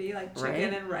have to be like chicken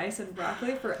Right. and rice and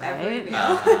broccoli for Right. every meal?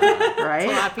 right?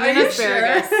 Tilapia Are and you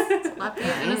asparagus. sure? Tilapia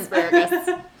and asparagus.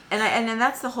 And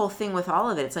that's the whole thing with all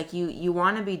of it. It's like you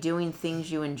want to be doing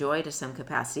things you enjoy to some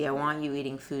capacity. I want you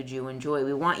eating foods you enjoy.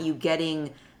 We want you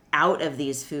getting out of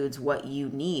these foods what you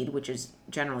need, which is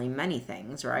generally many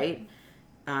things, right?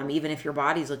 Even if your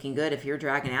body's looking good, if you're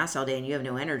dragging ass all day and you have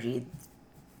no energy,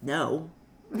 no,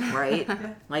 right?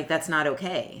 Like, that's not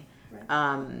okay.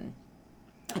 Right.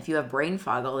 If you have brain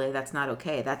fog all day, that's not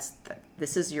okay.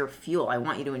 This is your fuel. I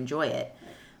want you to enjoy it.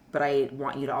 But I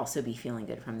want you to also be feeling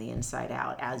good from the inside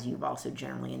out, as you've also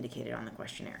generally indicated on the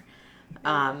questionnaire.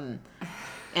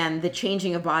 And the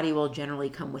changing of body will generally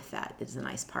come with that, is the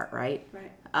nice part, right?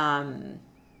 Right.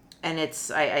 And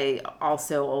I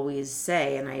also always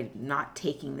say, and I'm not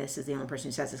taking this as the only person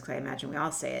who says this, because I imagine we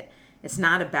all say it, it's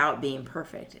not about being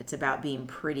perfect. It's about being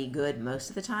pretty good most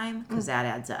of the time, because that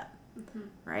adds up,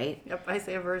 right? Yep, I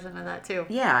say a version of that too.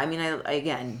 Yeah, I mean,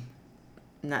 again,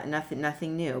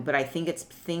 nothing new, but I think it's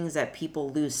things that people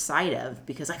lose sight of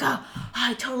because, like,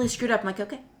 I totally screwed up. I'm like,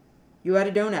 okay, you had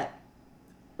a donut.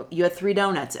 You had 3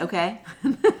 donuts, okay?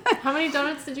 How many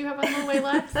donuts did you have on the way,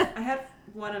 Lex? I had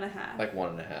 1.5. Like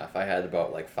 1.5. I had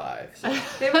about like 5. So.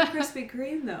 They were Krispy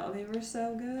Kreme though. They were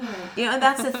so good. And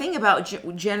that's the thing about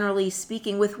generally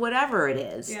speaking with whatever it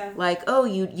is. Yeah. Like,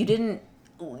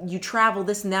 you travel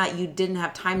this and that, you didn't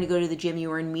have time to go to the gym, you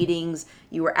were in meetings,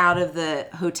 you were out of the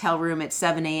hotel room at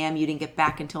 7 a.m., you didn't get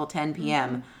back until 10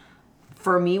 p.m.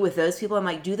 For me, with those people, I'm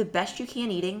like, do the best you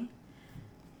can eating.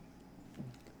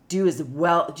 Do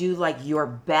like your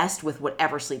best with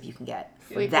whatever sleep you can get.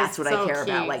 Sleep That's is what so I care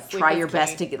key. about. Like, Sleep try is your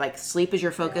best key. to get, like, sleep is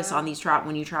your focus Yeah. on these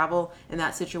when you travel in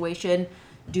that situation.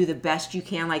 Do the best you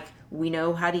can. Like, we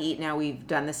know how to eat now. We've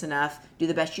done this enough. Do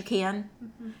the best you can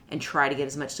and try to get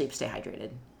as much sleep. Stay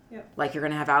hydrated. Yep. Like, you're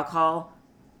going to have alcohol.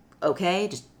 Okay,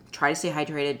 just try to stay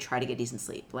hydrated, try to get decent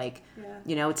sleep. Like,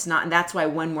 Yeah. it's not, and that's why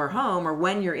when we're home or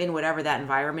when you're in whatever that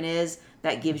environment is,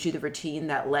 that gives you the routine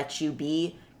that lets you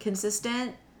be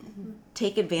consistent,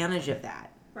 take advantage of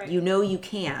that. Right. You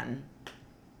can.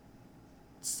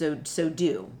 So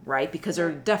do, right? Because there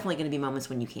are definitely going to be moments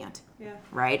when you can't, Yeah.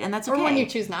 right? And that's Or okay. when you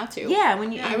choose not to. Yeah,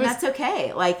 when you Yeah, and that's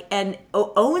okay. Like, and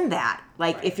own that.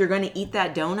 Like, Right. if you're going to eat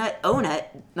that donut, own it.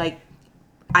 Like,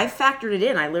 I factored it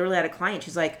in. I literally had a client.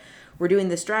 She's like, "We're doing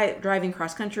this driving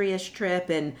cross country-ish trip,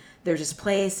 and there's this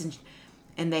place,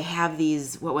 and they have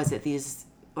these, what was it? These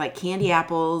like candy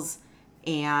apples,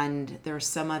 and there was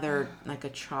some other like a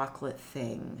chocolate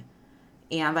thing,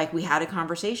 and like we had a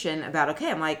conversation about, okay,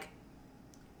 I'm like,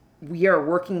 we are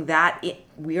working that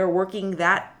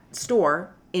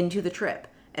store into the trip,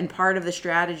 and part of the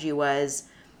strategy was,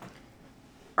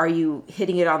 are you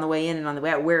hitting it on the way in and on the way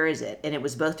out? Where is it? And it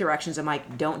was both directions. I'm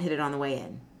like, don't hit it on the way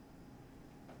in,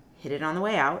 hit it on the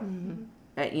way out.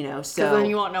 So Because then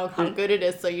you won't know how good it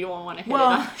is, so you don't want to hit it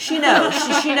well, on. she knows.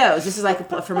 She knows. This is like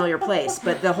a familiar place.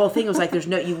 But the whole thing was like, you're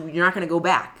not going to go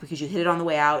back because you hit it on the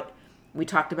way out. We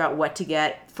talked about what to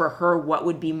get for her, what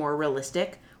would be more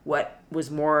realistic, what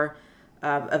was more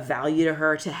of value to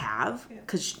her to have.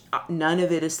 Because none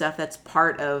of it is stuff that's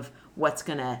part of what's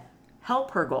going to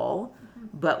help her goal.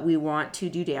 But we want to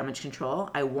do damage control.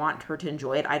 I want her to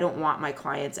enjoy it. I don't want my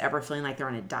clients ever feeling like they're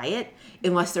on a diet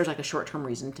unless there's like a short-term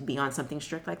reason to be on something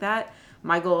strict like that.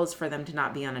 My goal is for them to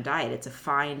not be on a diet. It's to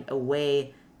find a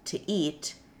way to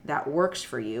eat that works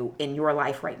for you in your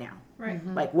life right now. Right.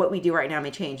 Like, what we do right now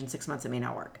may change in 6 months. It may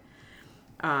not work.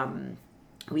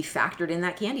 We factored in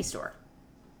that candy store,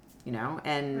 and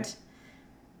Right.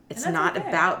 it's And that's not okay.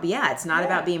 about, it's not Yeah.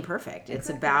 about being perfect. It's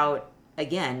Exactly. about,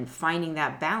 again, finding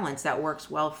that balance that works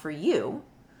well for you.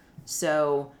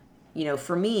 So,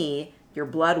 for me, your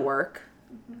blood work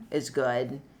is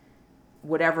good.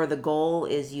 Whatever the goal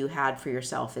is you had for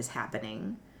yourself is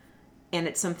happening. And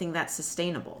it's something that's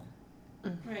sustainable.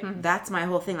 Right. That's my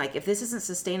whole thing. Like, if this isn't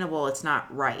sustainable, it's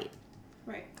not right.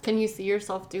 Right. Can you see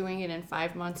yourself doing it in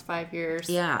 5 months, 5 years,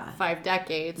 Yeah. 5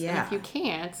 decades? And Yeah. if you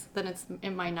can't, then it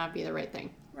might not be the right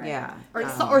thing. Right. Yeah. Or,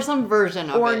 or some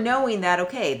version of Or it. knowing that,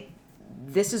 okay,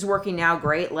 this is working now,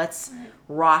 great. Let's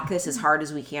rock this as hard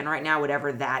as we can right now,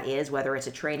 whatever that is, whether it's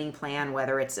a training plan,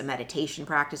 whether it's a meditation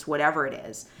practice, whatever it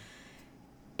is.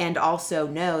 And also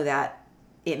know that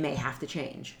it may have to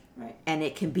change. Right. And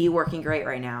it can be working great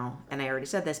right now. And I already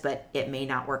said this, but it may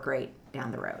not work great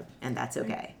down the road. And that's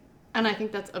okay. And I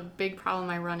think that's a big problem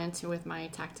I run into with my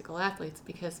tactical athletes,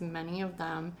 because many of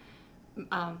them,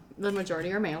 the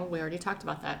majority are male. We already talked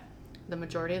about that. The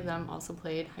majority of them also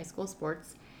played high school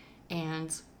sports,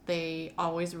 and they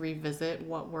always revisit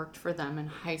what worked for them in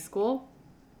high school,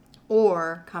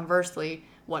 or conversely,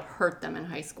 what hurt them in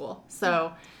high school.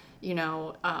 So,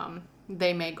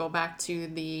 they may go back to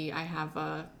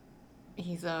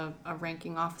he's a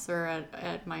ranking officer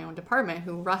at my own department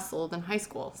who wrestled in high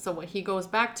school. So what he goes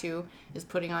back to is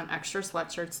putting on extra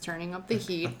sweatshirts, turning up the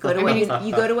heat. You go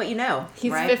to what you know.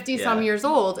 He's right? 50 some years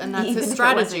old, and that's Even his if it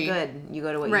wasn't strategy. good, you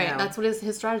go to what you Right, know. that's what is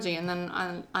his strategy. And then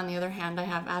on the other hand, I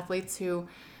have athletes who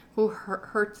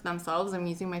hurt themselves, I'm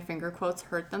using my finger quotes,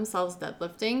 hurt themselves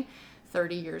deadlifting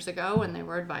 30 years ago, and they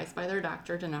were advised by their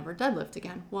doctor to never deadlift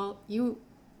again. Well, you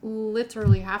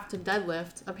literally have to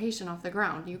deadlift a patient off the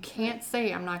ground. You can't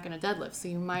say, I'm not going to deadlift. So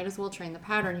you might as well train the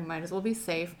pattern. You might as well be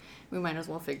safe. We might as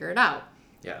well figure it out.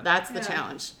 Yeah. That's the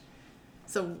challenge.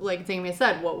 So like Damien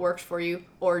said, what worked for you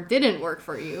or didn't work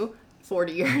for you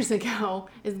 40 years ago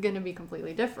is going to be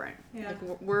completely different. Yeah.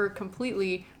 Like we're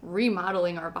completely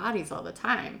remodeling our bodies all the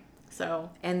time. So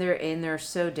And they're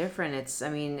so different. It's, I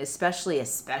mean, especially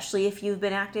if you've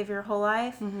been active your whole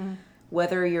life,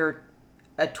 whether you're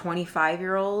a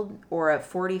 25-year-old or a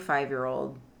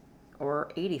 45-year-old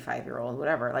or 85-year-old,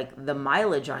 whatever, like the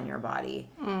mileage on your body,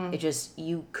 it just,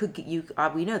 we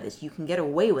know this, you can get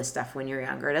away with stuff when you're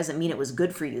younger. It doesn't mean it was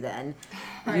good for you then.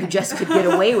 You just could get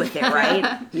away with it,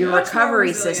 right? Your Much more recovery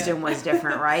resilient. system was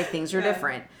different, right? Things are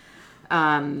different.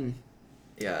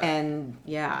 Yeah. And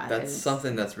yeah. That's it's-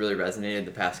 something that's really resonated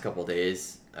the past couple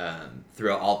days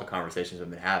throughout all the conversations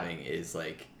we've been having is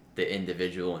like the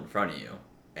individual in front of you.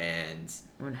 And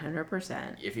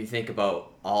 100%. if you think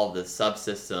about all the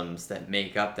subsystems that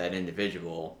make up that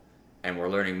individual, and we're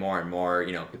learning more and more,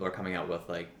 people are coming out with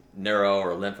like neuro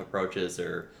or lymph approaches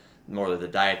or more of the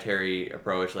dietary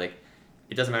approach. Like,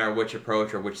 it doesn't matter which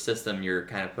approach or which system you're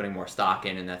kind of putting more stock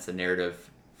in, and that's the narrative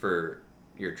for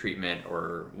your treatment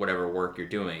or whatever work you're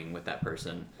doing with that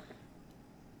person.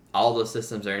 All those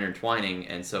systems are intertwining,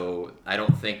 and so I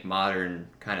don't think modern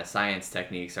kind of science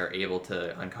techniques are able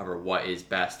to uncover what is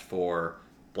best for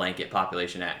blanket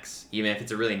population X, even if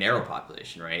it's a really narrow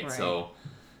population, right? Right. So,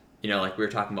 like we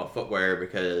were talking about footwear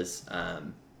because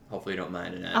hopefully you don't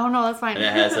mind, Annette. Oh, no, that's fine. And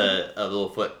it has a little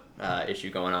foot issue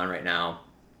going on right now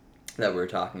that we were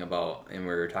talking about, and we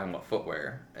were talking about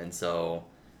footwear. And so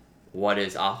what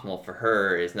is optimal for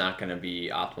her is not going to be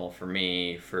optimal for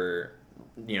me for,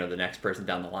 the next person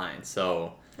down the line.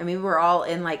 So, I mean, we're all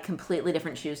in like completely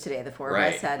different shoes today. The four of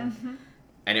us had.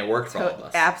 And it worked for all of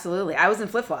us. Absolutely. I was in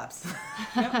flip-flops.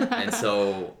 And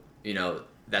so,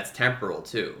 that's temporal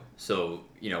too. So,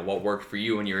 what worked for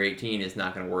you when you were 18 is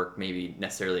not going to work maybe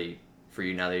necessarily for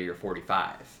you now that you're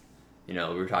 45. We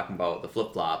were talking about the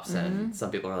flip-flops, and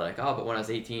some people are like, oh, but when I was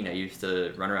 18, I used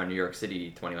to run around New York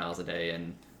City 20 miles a day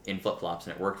and in flip-flops,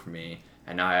 and it worked for me.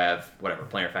 And now I have, whatever,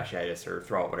 plantar fasciitis, or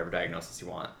throw out whatever diagnosis you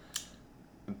want.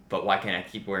 But why can't I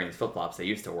keep wearing these flip-flops? They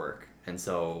used to work. And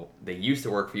so they used to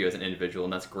work for you as an individual,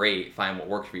 and that's great. Find what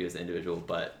works for you as an individual,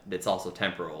 but it's also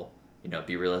temporal.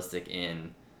 Be realistic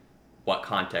in what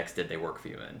context did they work for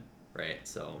you in, right?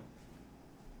 So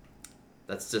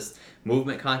that's just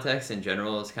movement context in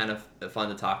general is kind of fun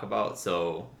to talk about.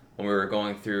 So when we were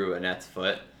going through Annette's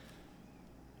foot,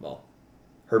 well,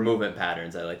 her movement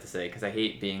patterns, I like to say, because I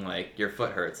hate being like, your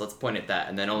foot hurts, let's point at that,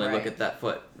 and then only look at that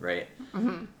foot, right?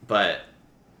 But,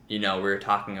 we were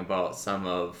talking about some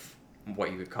of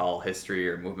what you could call history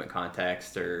or movement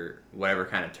context or whatever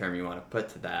kind of term you want to put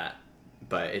to that.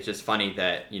 But it's just funny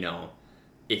that,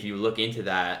 if you look into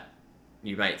that,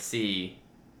 you might see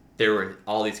there were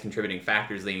all these contributing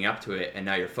factors leading up to it, and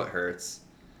now your foot hurts.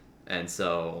 And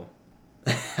so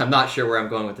I'm not sure where I'm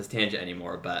going with this tangent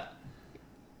anymore, but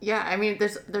yeah, I mean,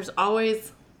 there's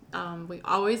always, we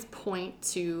always point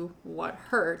to what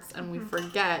hurts, and we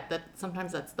forget that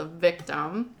sometimes that's the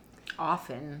victim.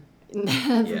 Often.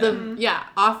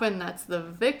 Often that's the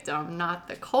victim, not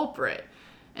the culprit.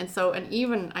 And so, and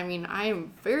even, I mean, I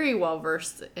am very well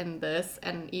versed in this,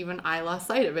 and even I lost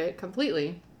sight of it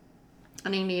completely.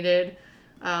 And I needed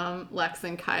Lex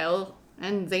and Kyle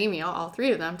and Zamia, all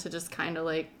three of them, to just kind of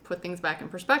like put things back in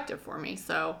perspective for me.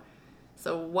 So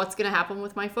what's going to happen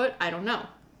with my foot? I don't know.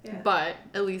 Yeah. But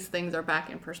at least things are back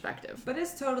in perspective. But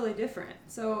it's totally different.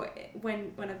 So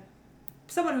when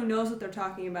someone who knows what they're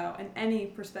talking about in any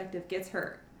perspective gets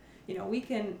hurt,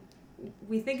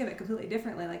 we think of it completely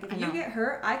differently. Like if you get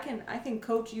hurt, I can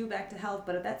coach you back to health,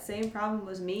 but if that same problem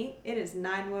was me, it is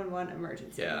 911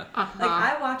 emergency. Yeah. Like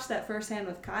I watched that firsthand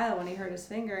with Kyle when he hurt his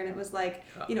finger, and it was like,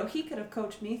 he could have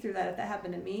coached me through that if that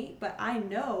happened to me, but I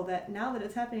know that now that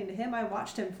it's happening to him, I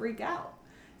watched him freak out.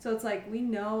 So it's like we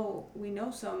know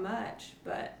so much,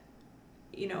 but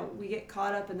we get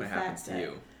caught up in the fact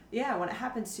that when it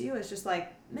happens to you, it's just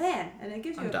like, man, and it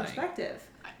gives you a perspective.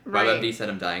 Right. Bob MD said,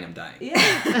 I'm dying. Yeah,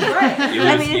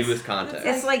 right. You lose context.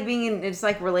 It's like it's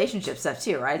like relationship stuff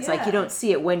too, right? It's like you don't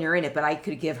see it when you're in it, but I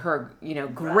could give her,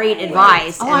 great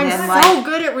advice. Oh, and I'm so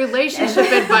good at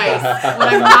relationship advice when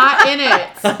I'm not in it.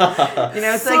 It's so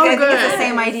like, I think good. it's the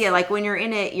same idea. Like when you're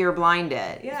in it, you're blind to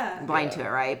it,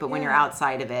 right? But when you're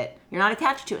outside of it, you're not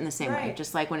attached to it in the same way.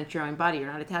 Just like when it's your own body,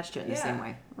 you're not attached to it in the same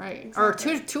way. Right.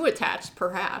 Exactly. Or too attached,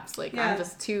 perhaps. Like I'm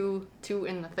just too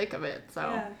in the thick of it. So.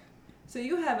 Yeah. So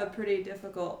you have a pretty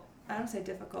difficult, I don't say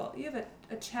difficult, you have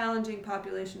a challenging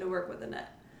population to work with,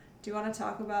 Annette. Do you want to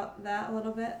talk about that a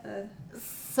little bit?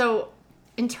 So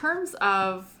in terms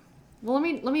of, well,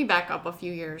 let me back up a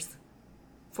few years.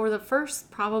 For the first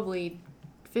probably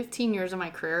 15 years of my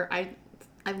career, I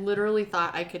literally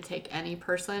thought I could take any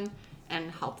person and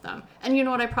help them. And you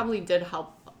know what? I probably did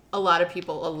help a lot of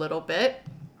people a little bit.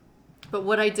 But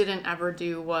what I didn't ever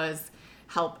do was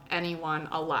help anyone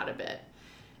a lot of it.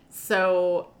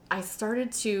 So I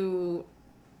started to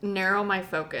narrow my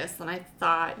focus, and I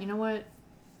thought, you know what?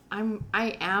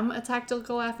 I am a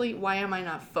tactical athlete. Why am I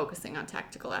not focusing on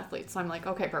tactical athletes? So I'm like,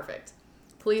 okay, perfect.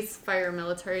 Police, fire,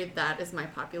 military, that is my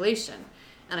population.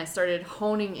 And I started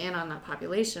honing in on that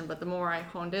population. But the more I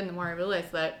honed in, the more I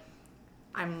realized that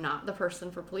I'm not the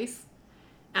person for police,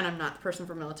 and I'm not the person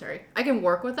for military. I can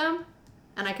work with them,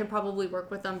 and I can probably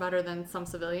work with them better than some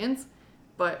civilians.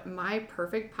 But my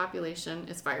perfect population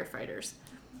is firefighters.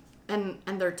 And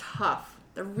they're tough.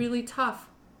 They're really tough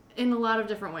in a lot of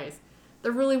different ways.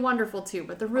 They're really wonderful too,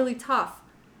 but they're really tough.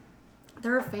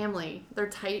 They're a family. They're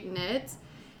tight-knit,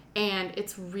 and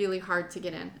it's really hard to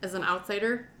get in. As an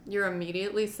outsider, you're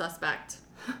immediately suspect.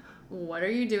 What are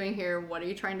you doing here? What are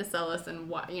you trying to sell us? And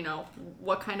what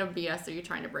kind of BS are you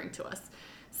trying to bring to us?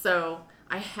 So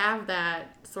I have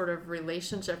that sort of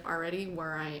relationship already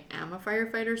where I am a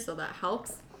firefighter, so that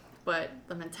helps. But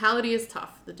the mentality is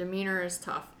tough. The demeanor is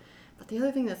tough. But the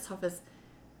other thing that's tough is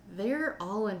they're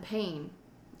all in pain.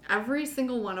 Every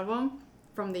single one of them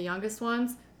from the youngest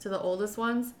ones to the oldest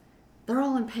ones, they're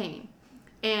all in pain.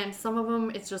 And some of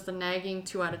them, it's just a nagging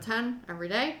 2 out of 10 every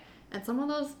day. And some of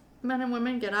those men and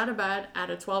women get out of bed at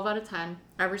a 12 out of 10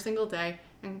 every single day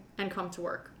and come to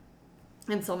work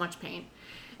in so much pain.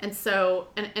 And so,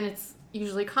 and it's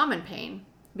usually common pain,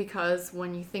 because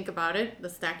when you think about it, the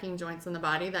stacking joints in the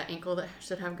body, that ankle that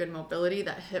should have good mobility,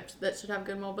 that hip that should have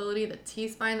good mobility, the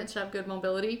T-spine that should have good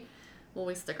mobility, well,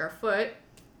 we stick our foot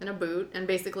in a boot and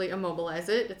basically immobilize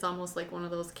it. It's almost like one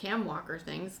of those cam walker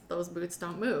things. Those boots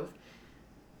don't move.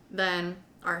 Then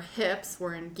our hips,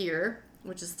 we're in gear,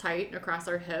 which is tight across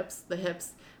our hips. The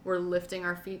hips, we're lifting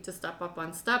our feet to step up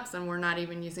on steps, and we're not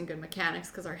even using good mechanics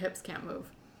because our hips can't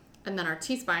move. And then our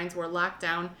T-spines were locked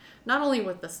down, not only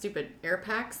with the stupid air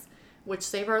packs, which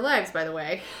save our lives, by the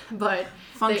way, but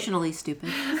Functionally stupid.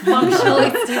 Functionally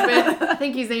stupid.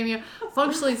 Thank you, Zamia.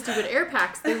 Functionally stupid air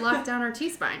packs. They lock down our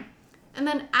T-spine. And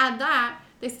then add that,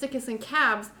 they stick us in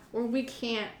cabs where we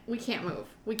can't move.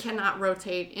 We cannot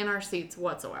rotate in our seats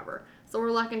whatsoever. So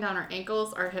we're locking down our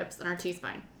ankles, our hips, and our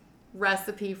T-spine.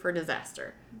 Recipe for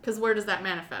disaster. Because where does that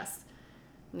manifest?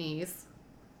 Knees,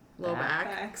 low back,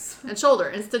 Backs. and shoulder.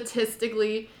 And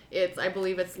statistically, I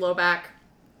believe it's low back,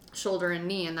 shoulder, and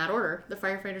knee in that order. The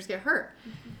firefighters get hurt.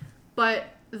 But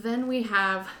then we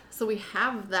have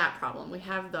that problem. We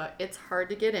have it's hard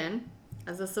to get in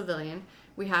as a civilian.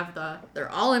 We have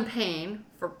they're all in pain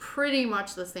for pretty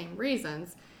much the same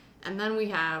reasons. And then we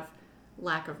have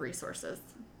lack of resources.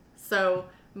 So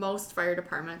most fire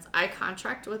departments, I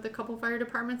contract with a couple fire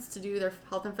departments to do their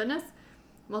health and fitness.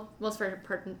 Most fire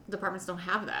departments don't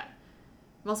have that.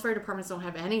 Most fire departments don't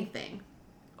have anything.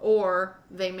 Or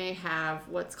they may have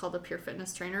what's called a peer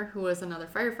fitness trainer, who is another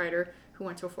firefighter who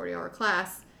went to a 40-hour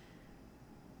class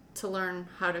to learn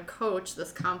how to coach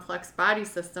this complex body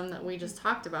system that we just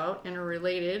talked about,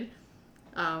 interrelated,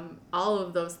 all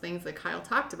of those things that Kyle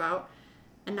talked about.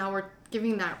 And now we're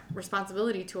giving that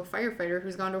responsibility to a firefighter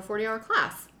who's gone to a 40-hour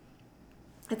class.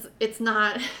 It's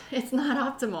not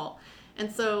optimal.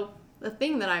 And so the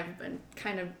thing that I've been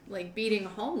kind of like beating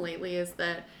home lately is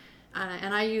that,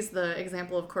 and I use the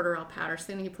example of Cordarrelle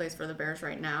Patterson. He plays for the Bears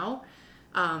right now.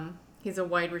 He's a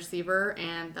wide receiver,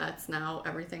 and that's now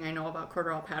everything I know about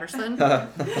Cordarrelle Patterson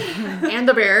and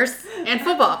the Bears and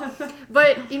football.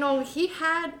 But he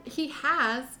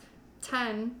has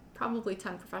probably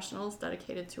 10 professionals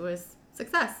dedicated to his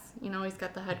success. He's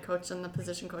got the head coach and the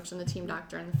position coach and the team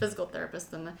doctor and the physical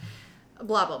therapist and the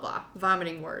blah blah blah,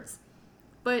 vomiting words.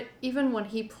 But even when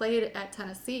he played at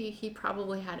Tennessee, he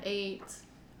probably had 8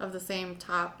 of the same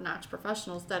top-notch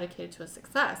professionals dedicated to his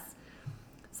success.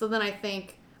 So then I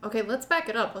think, okay, let's back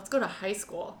it up. Let's go to high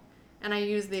school. And I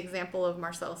use the example of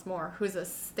Marcellus Moore, who's a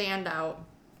standout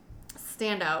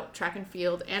track and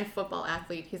field and football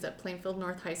athlete. He's at Plainfield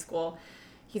North High School.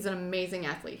 He's an amazing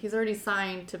athlete. He's already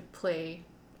signed to play,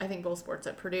 I think, both sports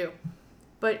at Purdue.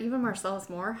 But even Marcellus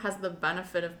Moore has the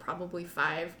benefit of probably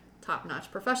 5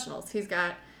 top-notch professionals. He's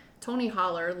got Tony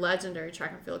Holler, legendary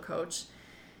track and field coach.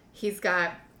 He's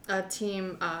got a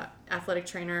team athletic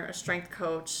trainer, a strength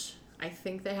coach. I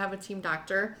think they have a team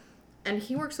doctor. And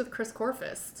he works with Chris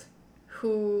Corfist,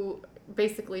 who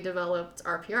basically developed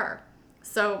RPR.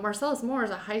 So Marcellus Moore,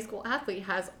 as a high school athlete,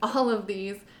 has all of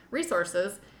these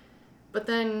resources. But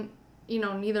then,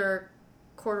 neither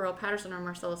Cordarrelle Patterson or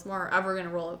Marcellus Moore are ever going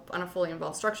to roll up on a fully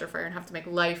involved structure fire and have to make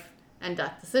life and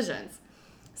death decisions.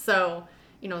 So,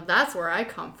 that's where I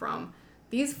come from.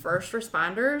 These first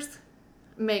responders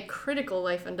make critical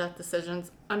life and death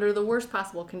decisions under the worst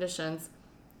possible conditions,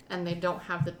 and they don't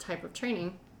have the type of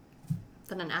training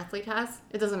that an athlete has.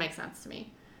 It doesn't make sense to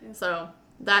me. Yeah. So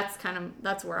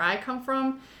that's where I come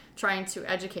from, trying to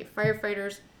educate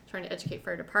firefighters, trying to educate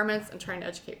fire departments, and trying to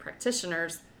educate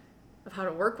practitioners of how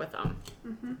to work with them.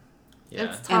 Mm-hmm. Yeah.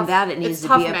 It's tough. And that it needs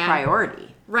to be a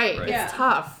priority. Right. Yeah. It's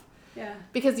tough. Yeah.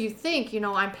 Because you think,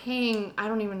 I'm paying, I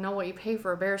don't even know what you pay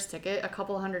for a Bears ticket, a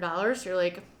couple $100. You're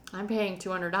like, I'm paying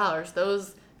 $200.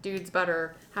 Those dudes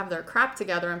better have their crap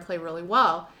together and play really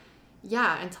well.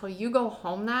 Yeah, until you go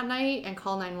home that night and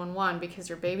call 911 because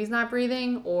your baby's not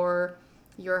breathing or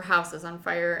your house is on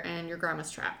fire and your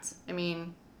grandma's trapped. I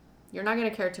mean, you're not going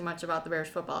to care too much about the Bears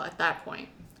football at that point.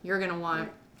 You're going to want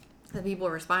the people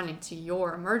responding to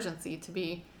your emergency to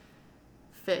be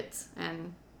fit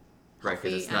and right,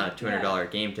 because it's not a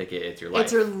 $200 game ticket, it's your life.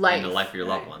 It's your life. And the life of your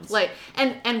loved ones. Like,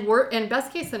 and we're, in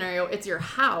best case scenario, it's your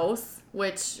house,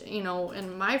 which,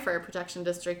 in my fire protection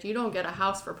district, you don't get a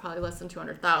house for probably less than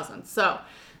 $200,000. So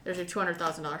there's your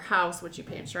 $200,000 house, which you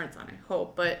pay insurance on, I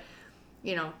hope. But,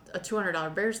 a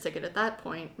 $200 Bears ticket at that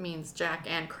point means jack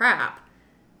and crap.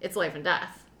 It's life and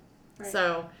death. Right.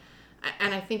 So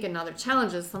And I think another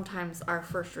challenge is sometimes our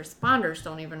first responders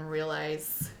don't even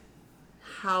realize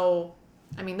how,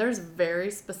 I mean, there's very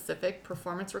specific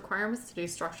performance requirements to do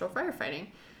structural firefighting.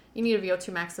 You need a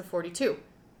VO2 max of 42.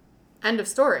 End of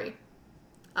story.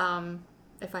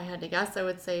 If I had to guess, I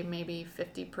would say maybe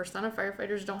 50% of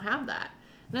firefighters don't have that.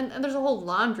 And there's a whole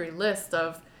laundry list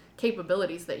of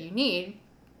capabilities that you need,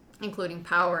 including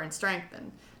power and strength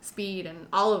and speed and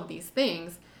all of these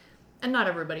things. And not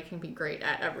everybody can be great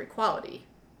at every quality.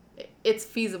 It's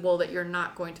feasible that you're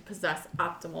not going to possess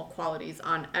optimal qualities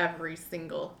on every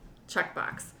single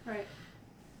checkbox. Right.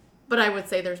 But I would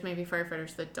say there's maybe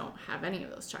firefighters that don't have any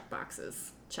of those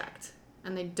checkboxes checked.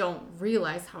 And they don't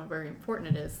realize how very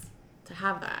important it is to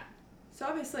have that. So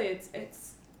obviously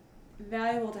it's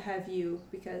valuable to have you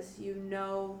because you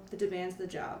know the demands of the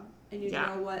job and you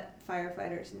know what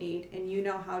firefighters need and you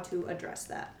know how to address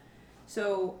that.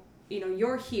 So,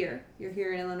 you're here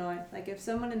in Illinois. Like if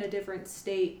someone in a different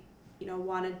state,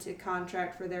 wanted to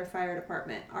contract for their fire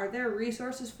department, are there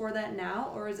resources for that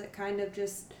now, or is it kind of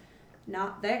just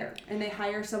not there and they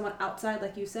hire someone outside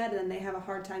like you said and then they have a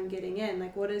hard time getting in?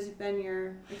 Like what has been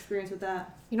your experience with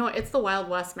that? It's the Wild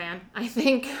West, man. I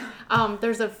think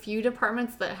there's a few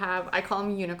departments that have, I call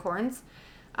them unicorns,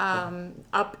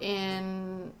 up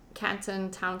in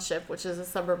Canton Township, which is a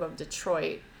suburb of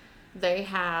Detroit. They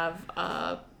have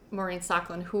Maureen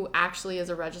Stocklin, who actually is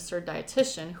a registered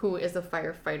dietitian, who is a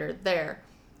firefighter there.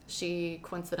 She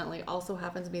coincidentally also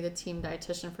happens to be the team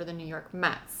dietitian for the New York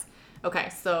Mets. Okay,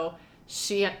 so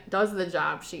she does the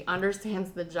job. She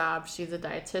understands the job. She's a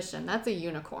dietitian. That's a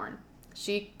unicorn.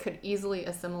 She could easily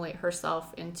assimilate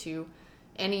herself into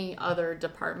any other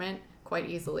department quite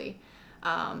easily.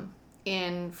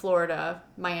 In Florida,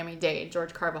 Miami-Dade,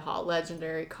 George Carvajal,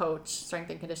 legendary coach, strength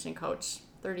and conditioning coach,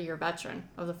 30-year veteran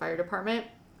of the fire department.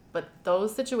 But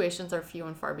those situations are few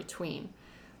and far between.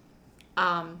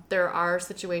 There are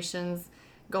situations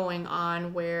going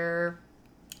on where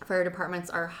fire departments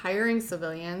are hiring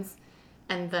civilians,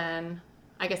 and then,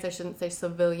 I guess I shouldn't say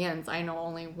civilians, I know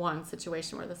only one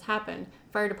situation where this happened.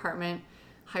 Fire department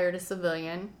hired a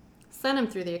civilian, sent him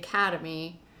through the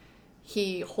academy.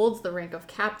 He holds the rank of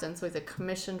captain, so he's a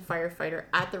commissioned firefighter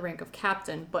at the rank of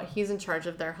captain, but he's in charge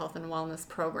of their health and wellness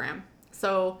program.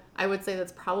 So I would say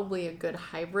that's probably a good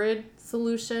hybrid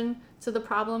solution to the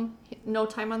problem. No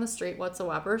time on the street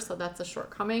whatsoever, so that's a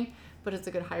shortcoming, but it's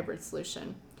a good hybrid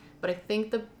solution. But I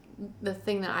think the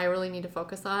thing that I really need to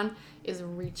focus on is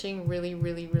reaching really,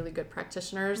 really, really good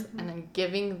practitioners and then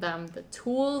giving them the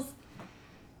tools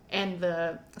and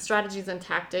the strategies and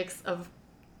tactics of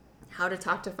how to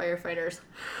talk to firefighters,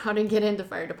 how to get into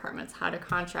fire departments, how to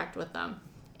contract with them.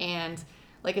 And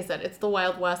like I said, it's the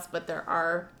Wild West, but there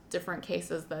are different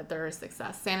cases that there is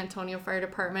success. San Antonio Fire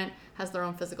Department has their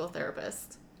own physical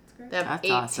therapist. They have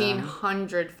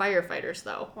 1,800 firefighters,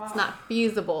 though. Wow. It's not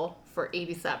feasible for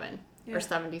 87 or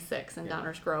 76 in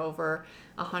Downers Grove or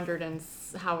 100 and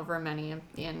however many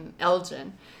in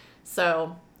Elgin.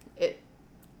 So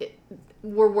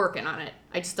we're working on it.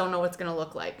 I just don't know what it's going to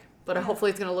look like. But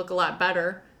hopefully it's going to look a lot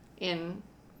better in,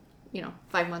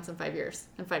 5 months and 5 years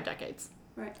and 5 decades.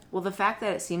 Right. Well, the fact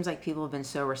that it seems like people have been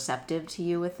so receptive to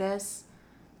you with this,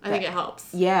 I think it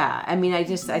helps. Yeah. I mean, I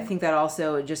think that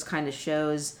also just kind of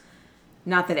shows,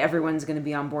 not that everyone's going to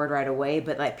be on board right away,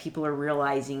 but like people are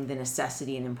realizing the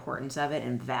necessity and importance of it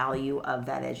and value of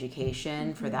that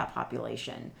education for that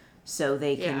population, so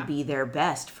they can be their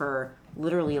best for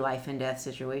literally life and death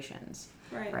situations.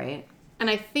 Right. And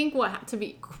I think to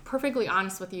be perfectly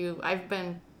honest with you, I've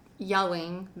been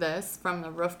yelling this from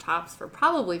the rooftops for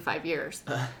probably 5 years.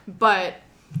 But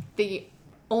the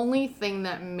only thing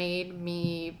that made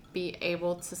me be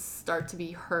able to start to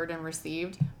be heard and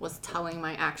received was telling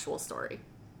my actual story,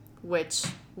 which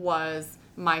was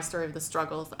my story of the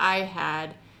struggles I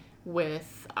had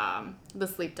with the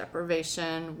sleep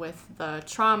deprivation, with the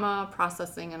trauma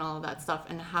processing and all of that stuff,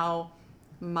 and how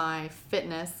my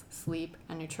fitness, sleep,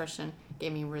 and nutrition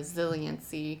gave me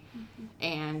resiliency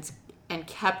and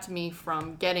kept me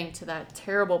from getting to that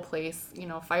terrible place.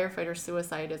 Firefighter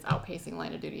suicide is outpacing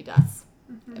line of duty deaths.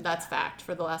 That's fact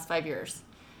for the last 5 years.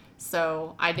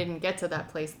 So I didn't get to that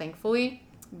place, thankfully,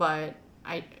 but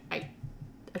I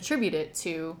attribute it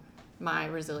to my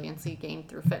resiliency gained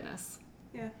through fitness.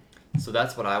 Yeah. So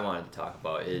that's what I wanted to talk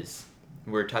about is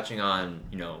we're touching on,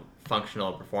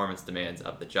 functional performance demands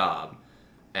of the job.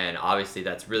 And obviously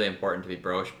that's really important to be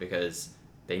broached because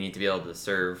they need to be able to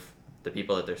serve the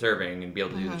people that they're serving and be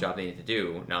able to do the job they need to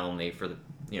do, not only for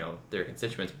their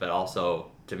constituents, but also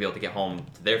to be able to get home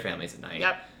to their families at night.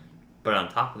 Yep. But on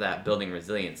top of that, building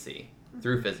resiliency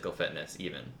through physical fitness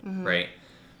even, right?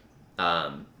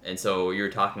 And so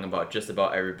you're talking about just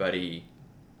about everybody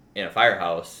in a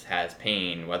firehouse has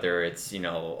pain, whether it's,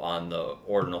 on the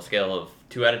ordinal scale of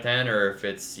 2 out of 10, or if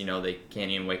it's, they can't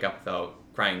even wake up without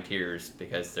crying tears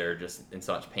because they're just in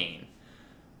so much pain.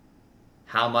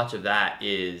 How much of that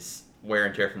is wear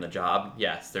and tear from the job?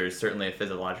 Yes, there's certainly a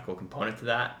physiological component to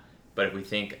that. But if we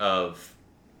think of,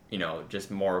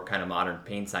 just more kind of modern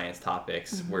pain science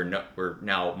topics, we're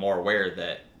now more aware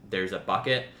that there's a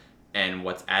bucket, and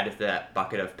what's added to that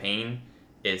bucket of pain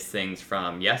is things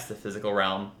from, yes, the physical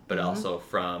realm, but also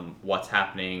from what's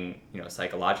happening,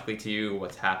 psychologically to you,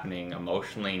 what's happening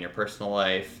emotionally in your personal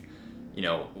life,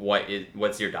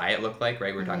 what's your diet look like,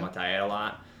 right? We're talking about diet a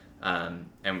lot. And,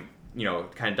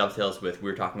 kind of dovetails with, we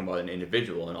were talking about an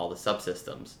individual and all the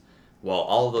subsystems. Well,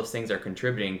 all of those things are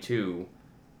contributing to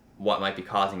what might be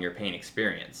causing your pain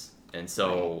experience. And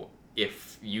so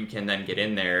if you can then get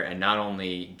in there and not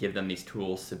only give them these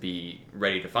tools to be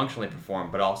ready to functionally perform,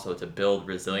 but also to build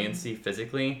resiliency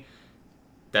physically,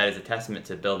 that is a testament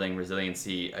to building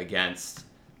resiliency against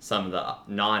some of the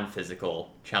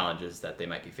non-physical challenges that they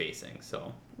might be facing.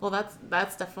 So, well,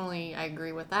 that's definitely, I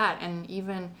agree with that. And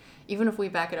even if we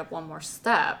back it up one more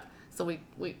step, so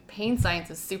we pain science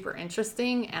is super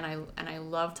interesting, and I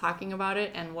love talking about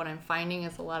it. And what I'm finding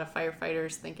is a lot of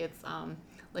firefighters think it's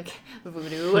like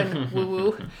voodoo and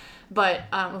woo-woo. But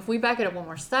if we back it up one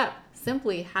more step,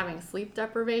 simply having sleep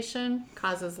deprivation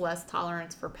causes less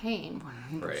tolerance for pain.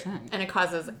 100%. Right. And it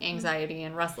causes anxiety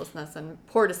and restlessness and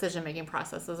poor decision-making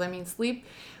processes. I mean, sleep,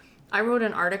 I wrote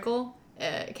an article,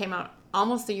 it came out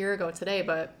almost a year ago today,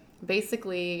 but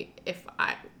basically,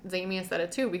 Zamia said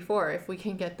it too before, if we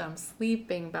can get them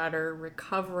sleeping better,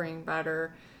 recovering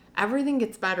better, everything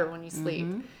gets better when you sleep.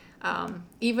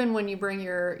 Even when you bring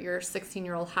your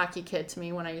 16-year-old hockey kid to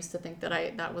me, when I used to think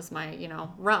that was my,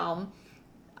 realm,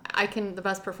 the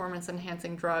best performance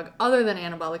enhancing drug other than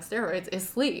anabolic steroids is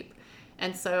sleep.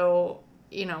 And so,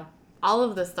 all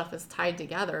of this stuff is tied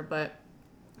together, but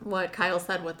what Kyle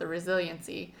said with the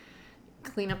resiliency,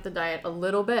 clean up the diet a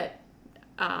little bit,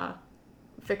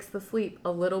 fix the sleep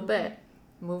a little bit,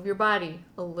 move your body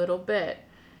a little bit.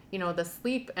 The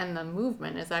sleep and the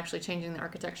movement is actually changing the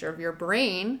architecture of your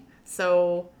brain.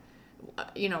 So,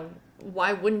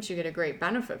 why wouldn't you get a great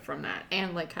benefit from that?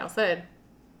 And like Kyle said,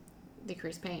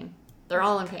 decrease pain. They're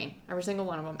all in pain. Every single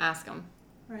one of them. Ask them.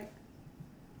 Right.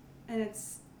 And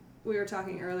we were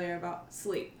talking earlier about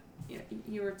sleep.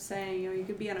 You were saying, you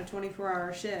could be on a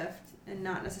 24-hour shift and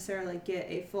not necessarily get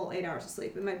a full 8 hours of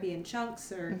sleep. It might be in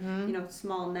chunks or,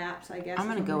 small naps, I guess. I'm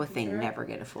going to go with they never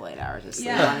get a full 8 hours of sleep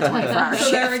Yeah. on a 24-hour shift.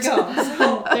 So there we go.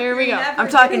 So There we go. never I'm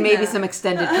talking getting maybe that. some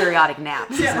extended periodic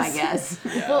naps is my Yes.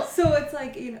 guess. Well, So it's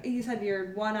like, you said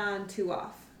you're 1 on, 2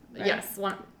 off. Right? yes,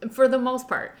 for the most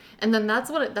part. And then that's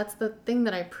the thing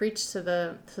that I preach to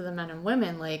the men and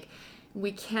women. Like,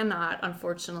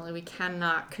 unfortunately, we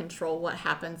cannot control what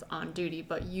happens on duty,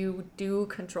 but you do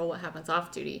control what happens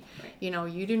off duty. Right.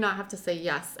 You do not have to say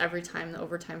yes every time the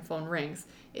overtime phone rings.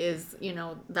 Is,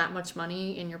 that much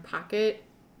money in your pocket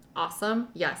awesome?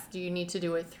 Yes. Do you need to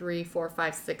do it 3, 4,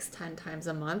 5, 6, 10 times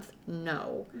a month?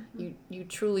 No. You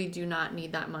truly do not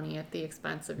need that money at the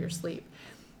expense of your sleep.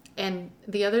 And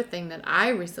the other thing that I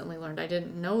recently learned, I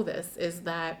didn't know this, is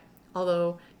that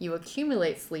although you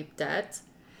accumulate sleep debt,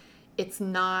 it's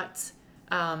not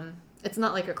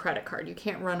like a credit card. You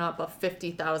can't run up a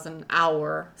 50,000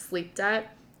 hour sleep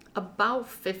debt. About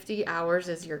 50 hours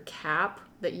is your cap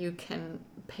that you can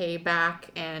pay back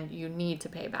and you need to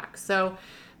pay back. So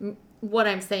what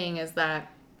I'm saying is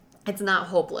that it's not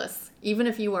hopeless. Even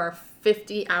if you are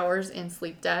 50 hours in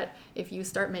sleep debt, if you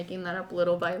start making that up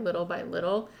little by little by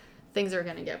little, things are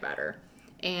going to get better.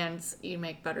 And you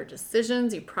make better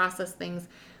decisions, you process things.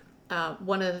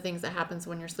 One of the things that happens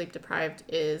when you're sleep deprived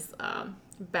is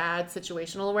bad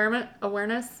situational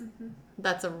awareness.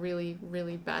 That's a really,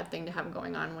 really bad thing to have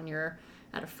going on when you're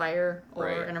at a fire or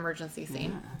Right. an emergency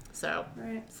scene. So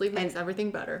Right. sleep makes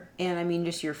everything better. And I mean,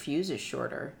 just your fuse is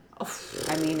shorter.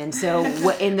 I mean, and so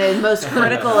in the most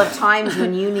critical of times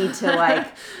when you need to right?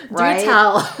 Do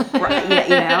tell. Right,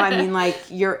 yeah, I mean, like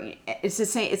it's the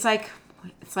same. It's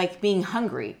like being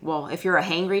hungry. Well, if you're a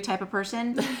hangry type of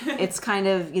person, it's kind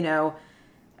of,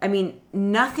 I mean,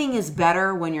 nothing is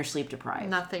better when you're sleep deprived.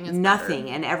 Nothing is Nothing.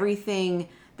 better. And everything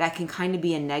that can kind of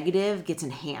be a negative gets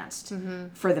enhanced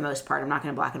for the most part. I'm not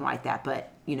going to black and white that,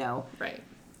 but, Right.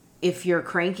 if you're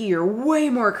cranky, you're way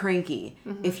more cranky.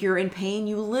 If you're in pain,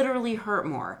 you literally hurt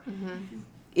more.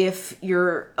 If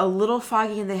you're a little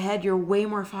foggy in the head, you're way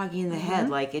more foggy in the head.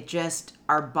 Like,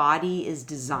 our body is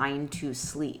designed to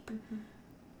sleep.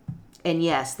 And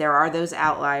yes, there are those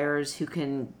outliers who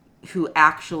can who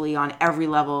actually on every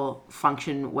level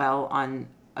function well on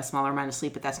a smaller amount of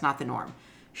sleep, but that's not the norm.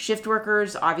 Shift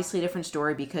workers, obviously a different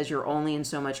story because you're only in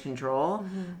so much control.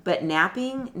 But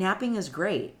napping is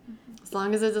great. As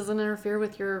long as it doesn't interfere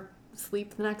with your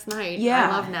sleep the next night. Yeah,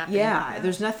 I love napping. Yeah,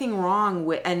 there's nothing wrong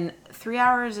with, and 3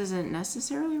 hours isn't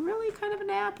necessarily really kind of a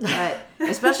nap, but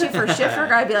especially for a shift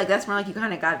worker, I'd be like, that's more like you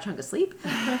kind of got a chunk of sleep.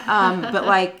 But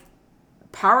like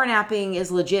power napping is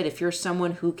legit. If you're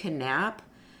someone who can nap,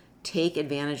 take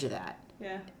advantage of that.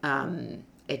 Yeah.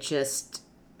 It just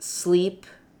sleep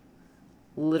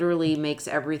literally makes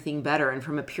everything better. And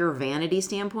from a pure vanity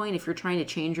standpoint, if you're trying to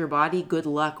change your body, good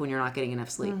luck when you're not getting enough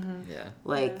sleep. Yeah.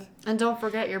 Like, And don't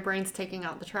forget, your brain's taking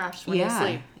out the trash when you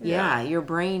sleep. Yeah, your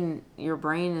brain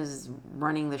is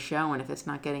running the show, and if it's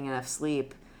not getting enough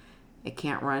sleep, it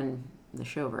can't run the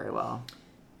show very well.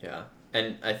 Yeah.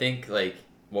 And I think like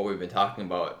what we've been talking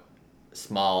about,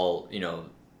 small,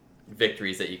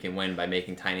 victories that you can win by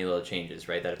making tiny little changes,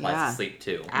 right? That applies Yeah. to sleep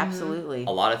too. Absolutely.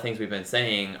 A lot of things we've been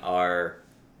saying are,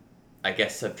 I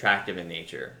guess, subtractive in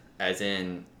nature. As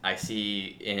in, I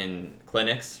see in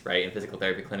clinics, right, in physical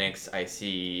therapy clinics, I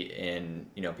see in,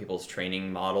 people's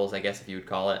training models, I guess, if you would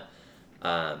call it,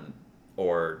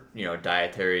 or,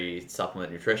 dietary,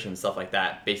 supplement, nutrition, stuff like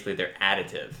that. Basically, they're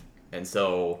additive. And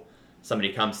so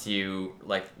somebody comes to you,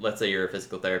 like, let's say you're a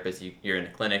physical therapist, you're in a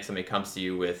clinic, somebody comes to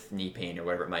you with knee pain or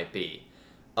whatever it might be.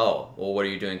 Oh, well, what are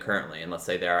you doing currently? And let's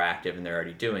say they are active and they're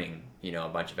already doing, a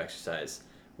bunch of exercise.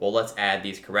 Well, let's add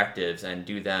these correctives and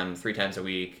do them 3 times a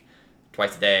week,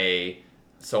 twice a day,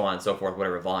 so on and so forth,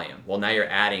 whatever volume. Well, now you're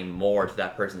adding more to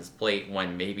that person's plate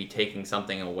when maybe taking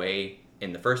something away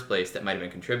in the first place that might have been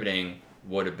contributing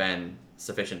would have been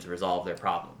sufficient to resolve their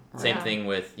problem. Right. Same thing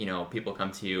with, people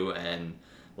come to you and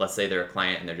let's say they're a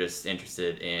client and they're just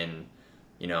interested in,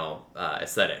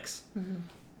 aesthetics.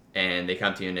 And they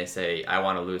come to you and they say, I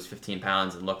want to lose 15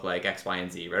 pounds and look like X, Y,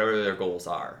 and Z, whatever their goals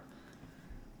are.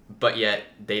 But yet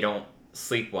they don't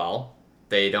sleep well.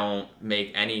 They don't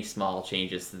make any small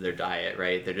changes to their diet,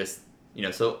 right? They're just,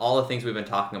 so all the things we've been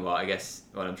talking about, I guess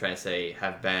what I'm trying to say,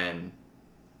 have been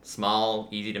small,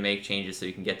 easy to make changes so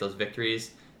you can get those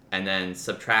victories, and then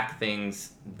subtract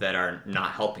things that are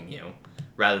not helping you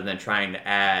rather than trying to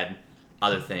add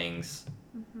other things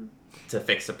to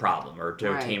fix a problem or to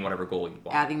Right. obtain whatever goal you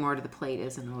want. Adding more to the plate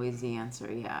isn't always the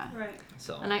answer, yeah. Right.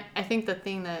 So And I think the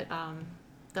thing that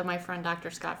that my friend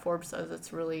Dr. Scott Forbes says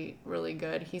that's really, really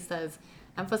good, he says,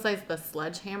 emphasize the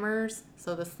sledgehammers.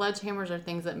 So the sledgehammers are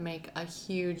things that make a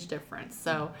huge difference.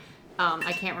 So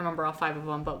I can't remember all 5 of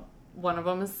them, but one of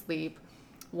them is sleep.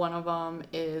 One of them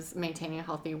is maintaining a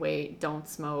healthy weight, don't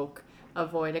smoke,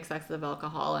 avoid excessive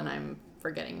alcohol, and I'm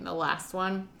forgetting the last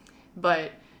one.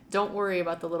 But don't worry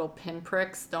about the little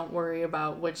pinpricks. Don't worry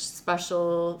about which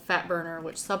special fat burner,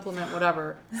 which supplement,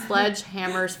 whatever.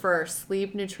 Sledgehammers first.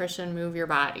 Sleep, nutrition, move your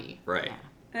body. right.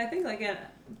 And I think like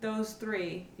those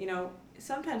 3,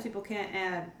 sometimes people can't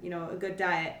add, a good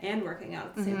diet and working out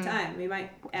at the same time. We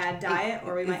might add diet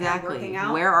or we might add working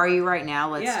out. Where are you right now?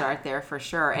 Let's Yeah. start there for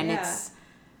sure. And Yeah.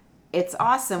 it's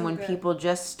awesome So when good. people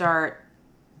just start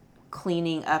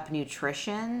cleaning up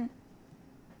nutrition,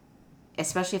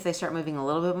 especially if they start moving a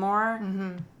little bit more.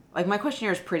 Like my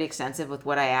questionnaire is pretty extensive with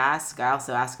what I ask. I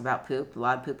also ask about poop, a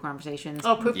lot of poop conversations.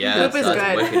 Oh, poop, Yeah, poop is that's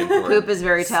good. wicked important. Poop is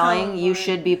very So telling. You important.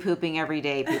 should be pooping every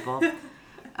day, people.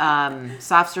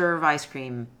 Soft serve ice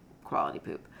cream quality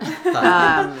poop.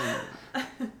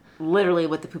 Literally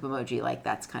with the poop emoji, like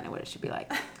that's kind of what it should be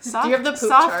like. Soft, Do you have the poop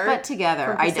soft chart but together.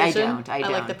 from I Precision? don't. I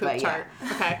like the poop but chart.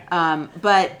 Okay. Yeah.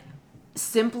 But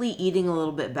simply eating a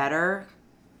little bit better.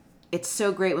 It's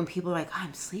so great when people are like, oh,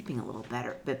 I'm sleeping a little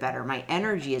bit better. My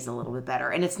energy is a little bit better.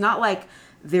 And it's not like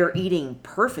they're eating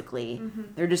perfectly.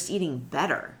 They're just eating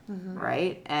better,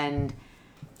 right? And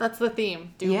That's the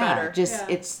theme. Do yeah, better. just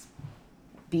Yeah. it's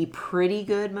be pretty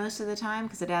good most of the time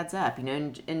because it adds up, and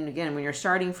again, when you're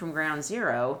starting from ground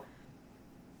zero,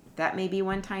 that may be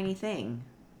one tiny thing,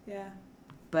 Yeah.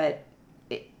 but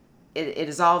it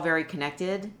is all very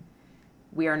connected.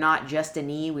 We are not just a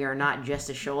knee, we are not just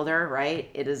a shoulder, right?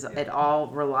 It all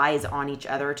relies on each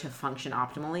other to function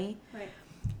optimally, Right.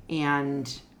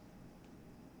 and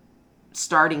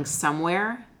starting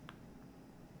somewhere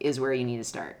is where you need to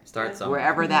start. Start somewhere.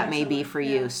 Wherever that may be for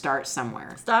Yeah. you, start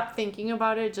somewhere. Stop thinking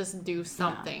about it. Just do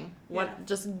something.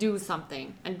 Just do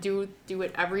something, and do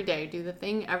it every day. Do the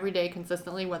thing every day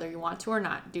consistently, whether you want to or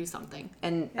not. Do something.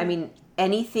 And I mean,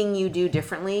 anything you do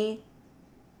differently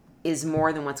is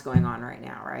more than what's going on right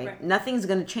now, right? Right. Nothing's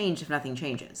going to change if nothing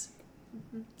changes.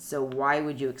 So why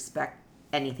would you expect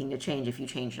anything to change if you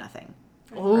change nothing?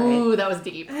 Ooh, that was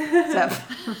deep.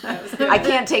 So I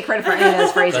can't take credit for any of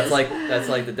those phrases. That's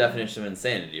like the definition of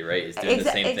insanity, right? Is doing the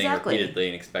same thing Exactly. repeatedly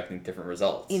and expecting different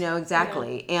results. You know,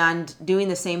 exactly. And doing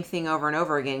the same thing over and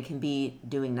over again can be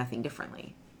doing nothing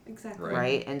differently, Exactly. Right.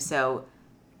 right? And so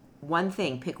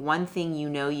pick one thing you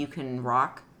know you can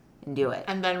rock and do it.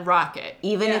 And then rock it.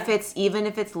 Even Yeah. if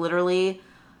it's literally,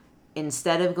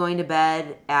 instead of going to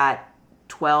bed at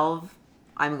 12,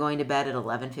 I'm going to bed at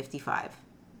 11:55.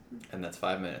 And that's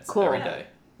 5 minutes Cool. every day.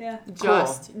 Yeah.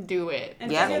 Just do it.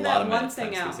 And Yeah. figure That's a lot that of one minutes thing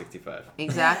times out. 365.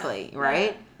 Exactly,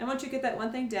 right? Yeah. And once you get that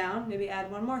one thing down, maybe add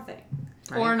one more thing.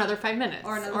 Or another 5 minutes.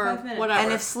 Or another 5 minutes. Whatever.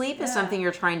 And if sleep is Yeah. something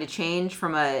you're trying to change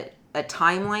from a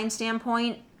timeline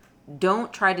standpoint,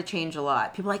 don't try to change a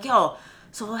lot. People are like, yo,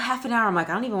 so half an hour. I'm like,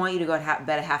 I don't even want you to go to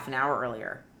bed a half an hour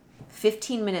earlier.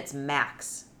 15 minutes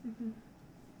max.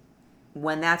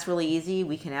 When that's really easy,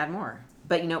 we can add more.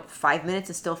 But 5 minutes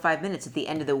is still 5 minutes. At the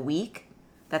end of the week,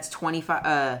 that's 25.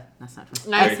 That's not 25.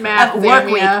 Nice Very math, Work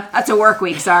week. Zamia. That's a work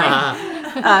week. Sorry.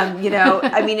 I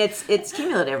mean, it's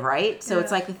cumulative, right? So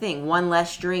it's Yeah. like the thing. One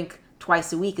less drink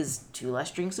twice a week is 2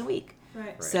 less drinks a week.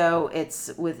 Right. So it's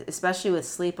especially with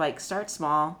sleep, like start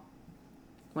small.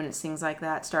 When it's things like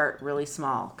that, start really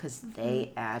small because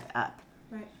they add up.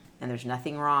 Right. And there's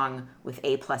nothing wrong with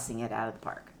A+ing it out of the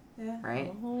park, Yeah.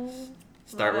 right?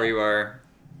 Start Love where it. you are.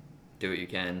 Do what you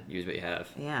can. Use what you have.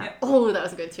 Yeah. Yep. Oh, that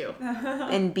was good too.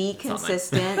 And be not mine.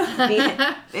 consistent.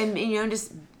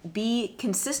 Just be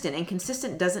consistent. And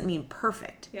consistent doesn't mean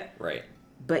perfect. Right.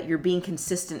 But you're being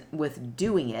consistent with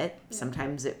doing it.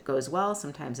 Sometimes it goes well,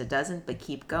 sometimes it doesn't, but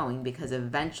keep going because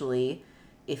eventually,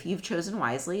 if you've chosen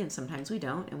wisely, and sometimes we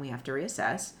don't, and we have to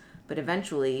reassess, but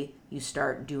eventually you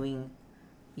start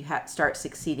start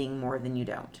succeeding more than you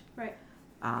don't. Right.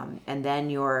 And then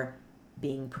you're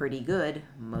being pretty good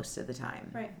most of the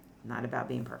time. Right. Not about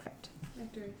being perfect.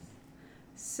 Victories.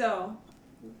 So,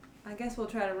 I guess we'll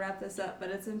try to wrap this up, but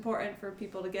it's important for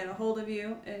people to get a hold of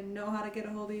you and know how to get a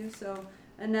hold of you. So,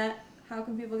 Annette, how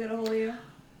can people get a hold of you?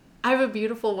 I have a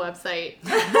beautiful website.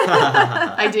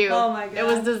 I do. Oh my God. It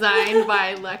was designed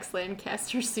by Lex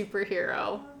Lancaster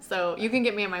Superhero. So you can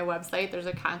get me on my website. There's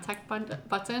a contact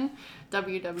button,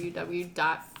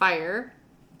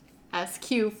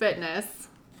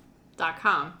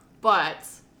 www.firesqfitness.com. But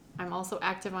I'm also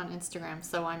active on Instagram,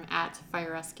 so I'm at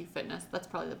FireSQFitness. That's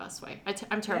probably the best way.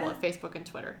 I'm terrible Yeah. at Facebook and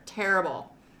Twitter.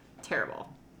 Terrible.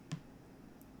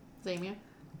 Zamia?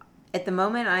 At the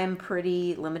moment, I'm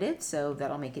pretty limited, so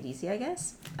that'll make it easy, I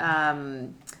guess. I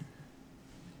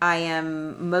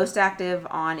am most active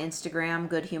on Instagram,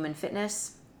 Good Human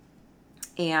Fitness,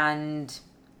 and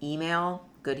email,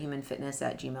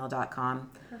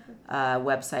 goodhumanfitness@gmail.com.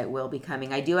 Website will be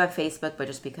coming. I do have Facebook, but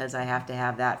just because I have to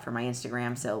have that for my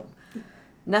Instagram, so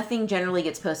nothing generally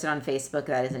gets posted on Facebook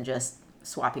that isn't just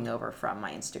swapping over from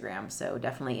my Instagram. So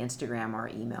definitely Instagram or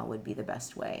email would be the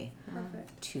best way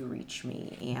Perfect. to reach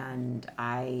me. And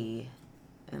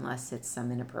unless it's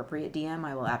some inappropriate DM,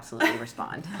 I will absolutely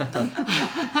respond.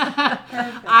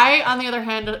 I, on the other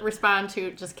hand, respond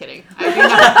to. Just kidding.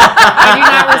 I do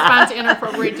not respond to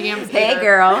inappropriate DMs. Hey, either.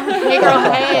 girl. Hey, girl.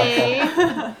 Hey.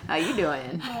 How you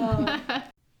doing?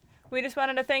 We just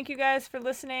wanted to thank you guys for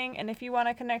listening, and if you want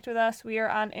to connect with us, we are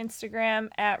on Instagram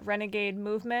at Renegade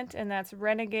Movement, and that's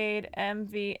Renegade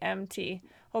MVMT.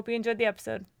 Hope you enjoyed the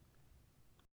episode.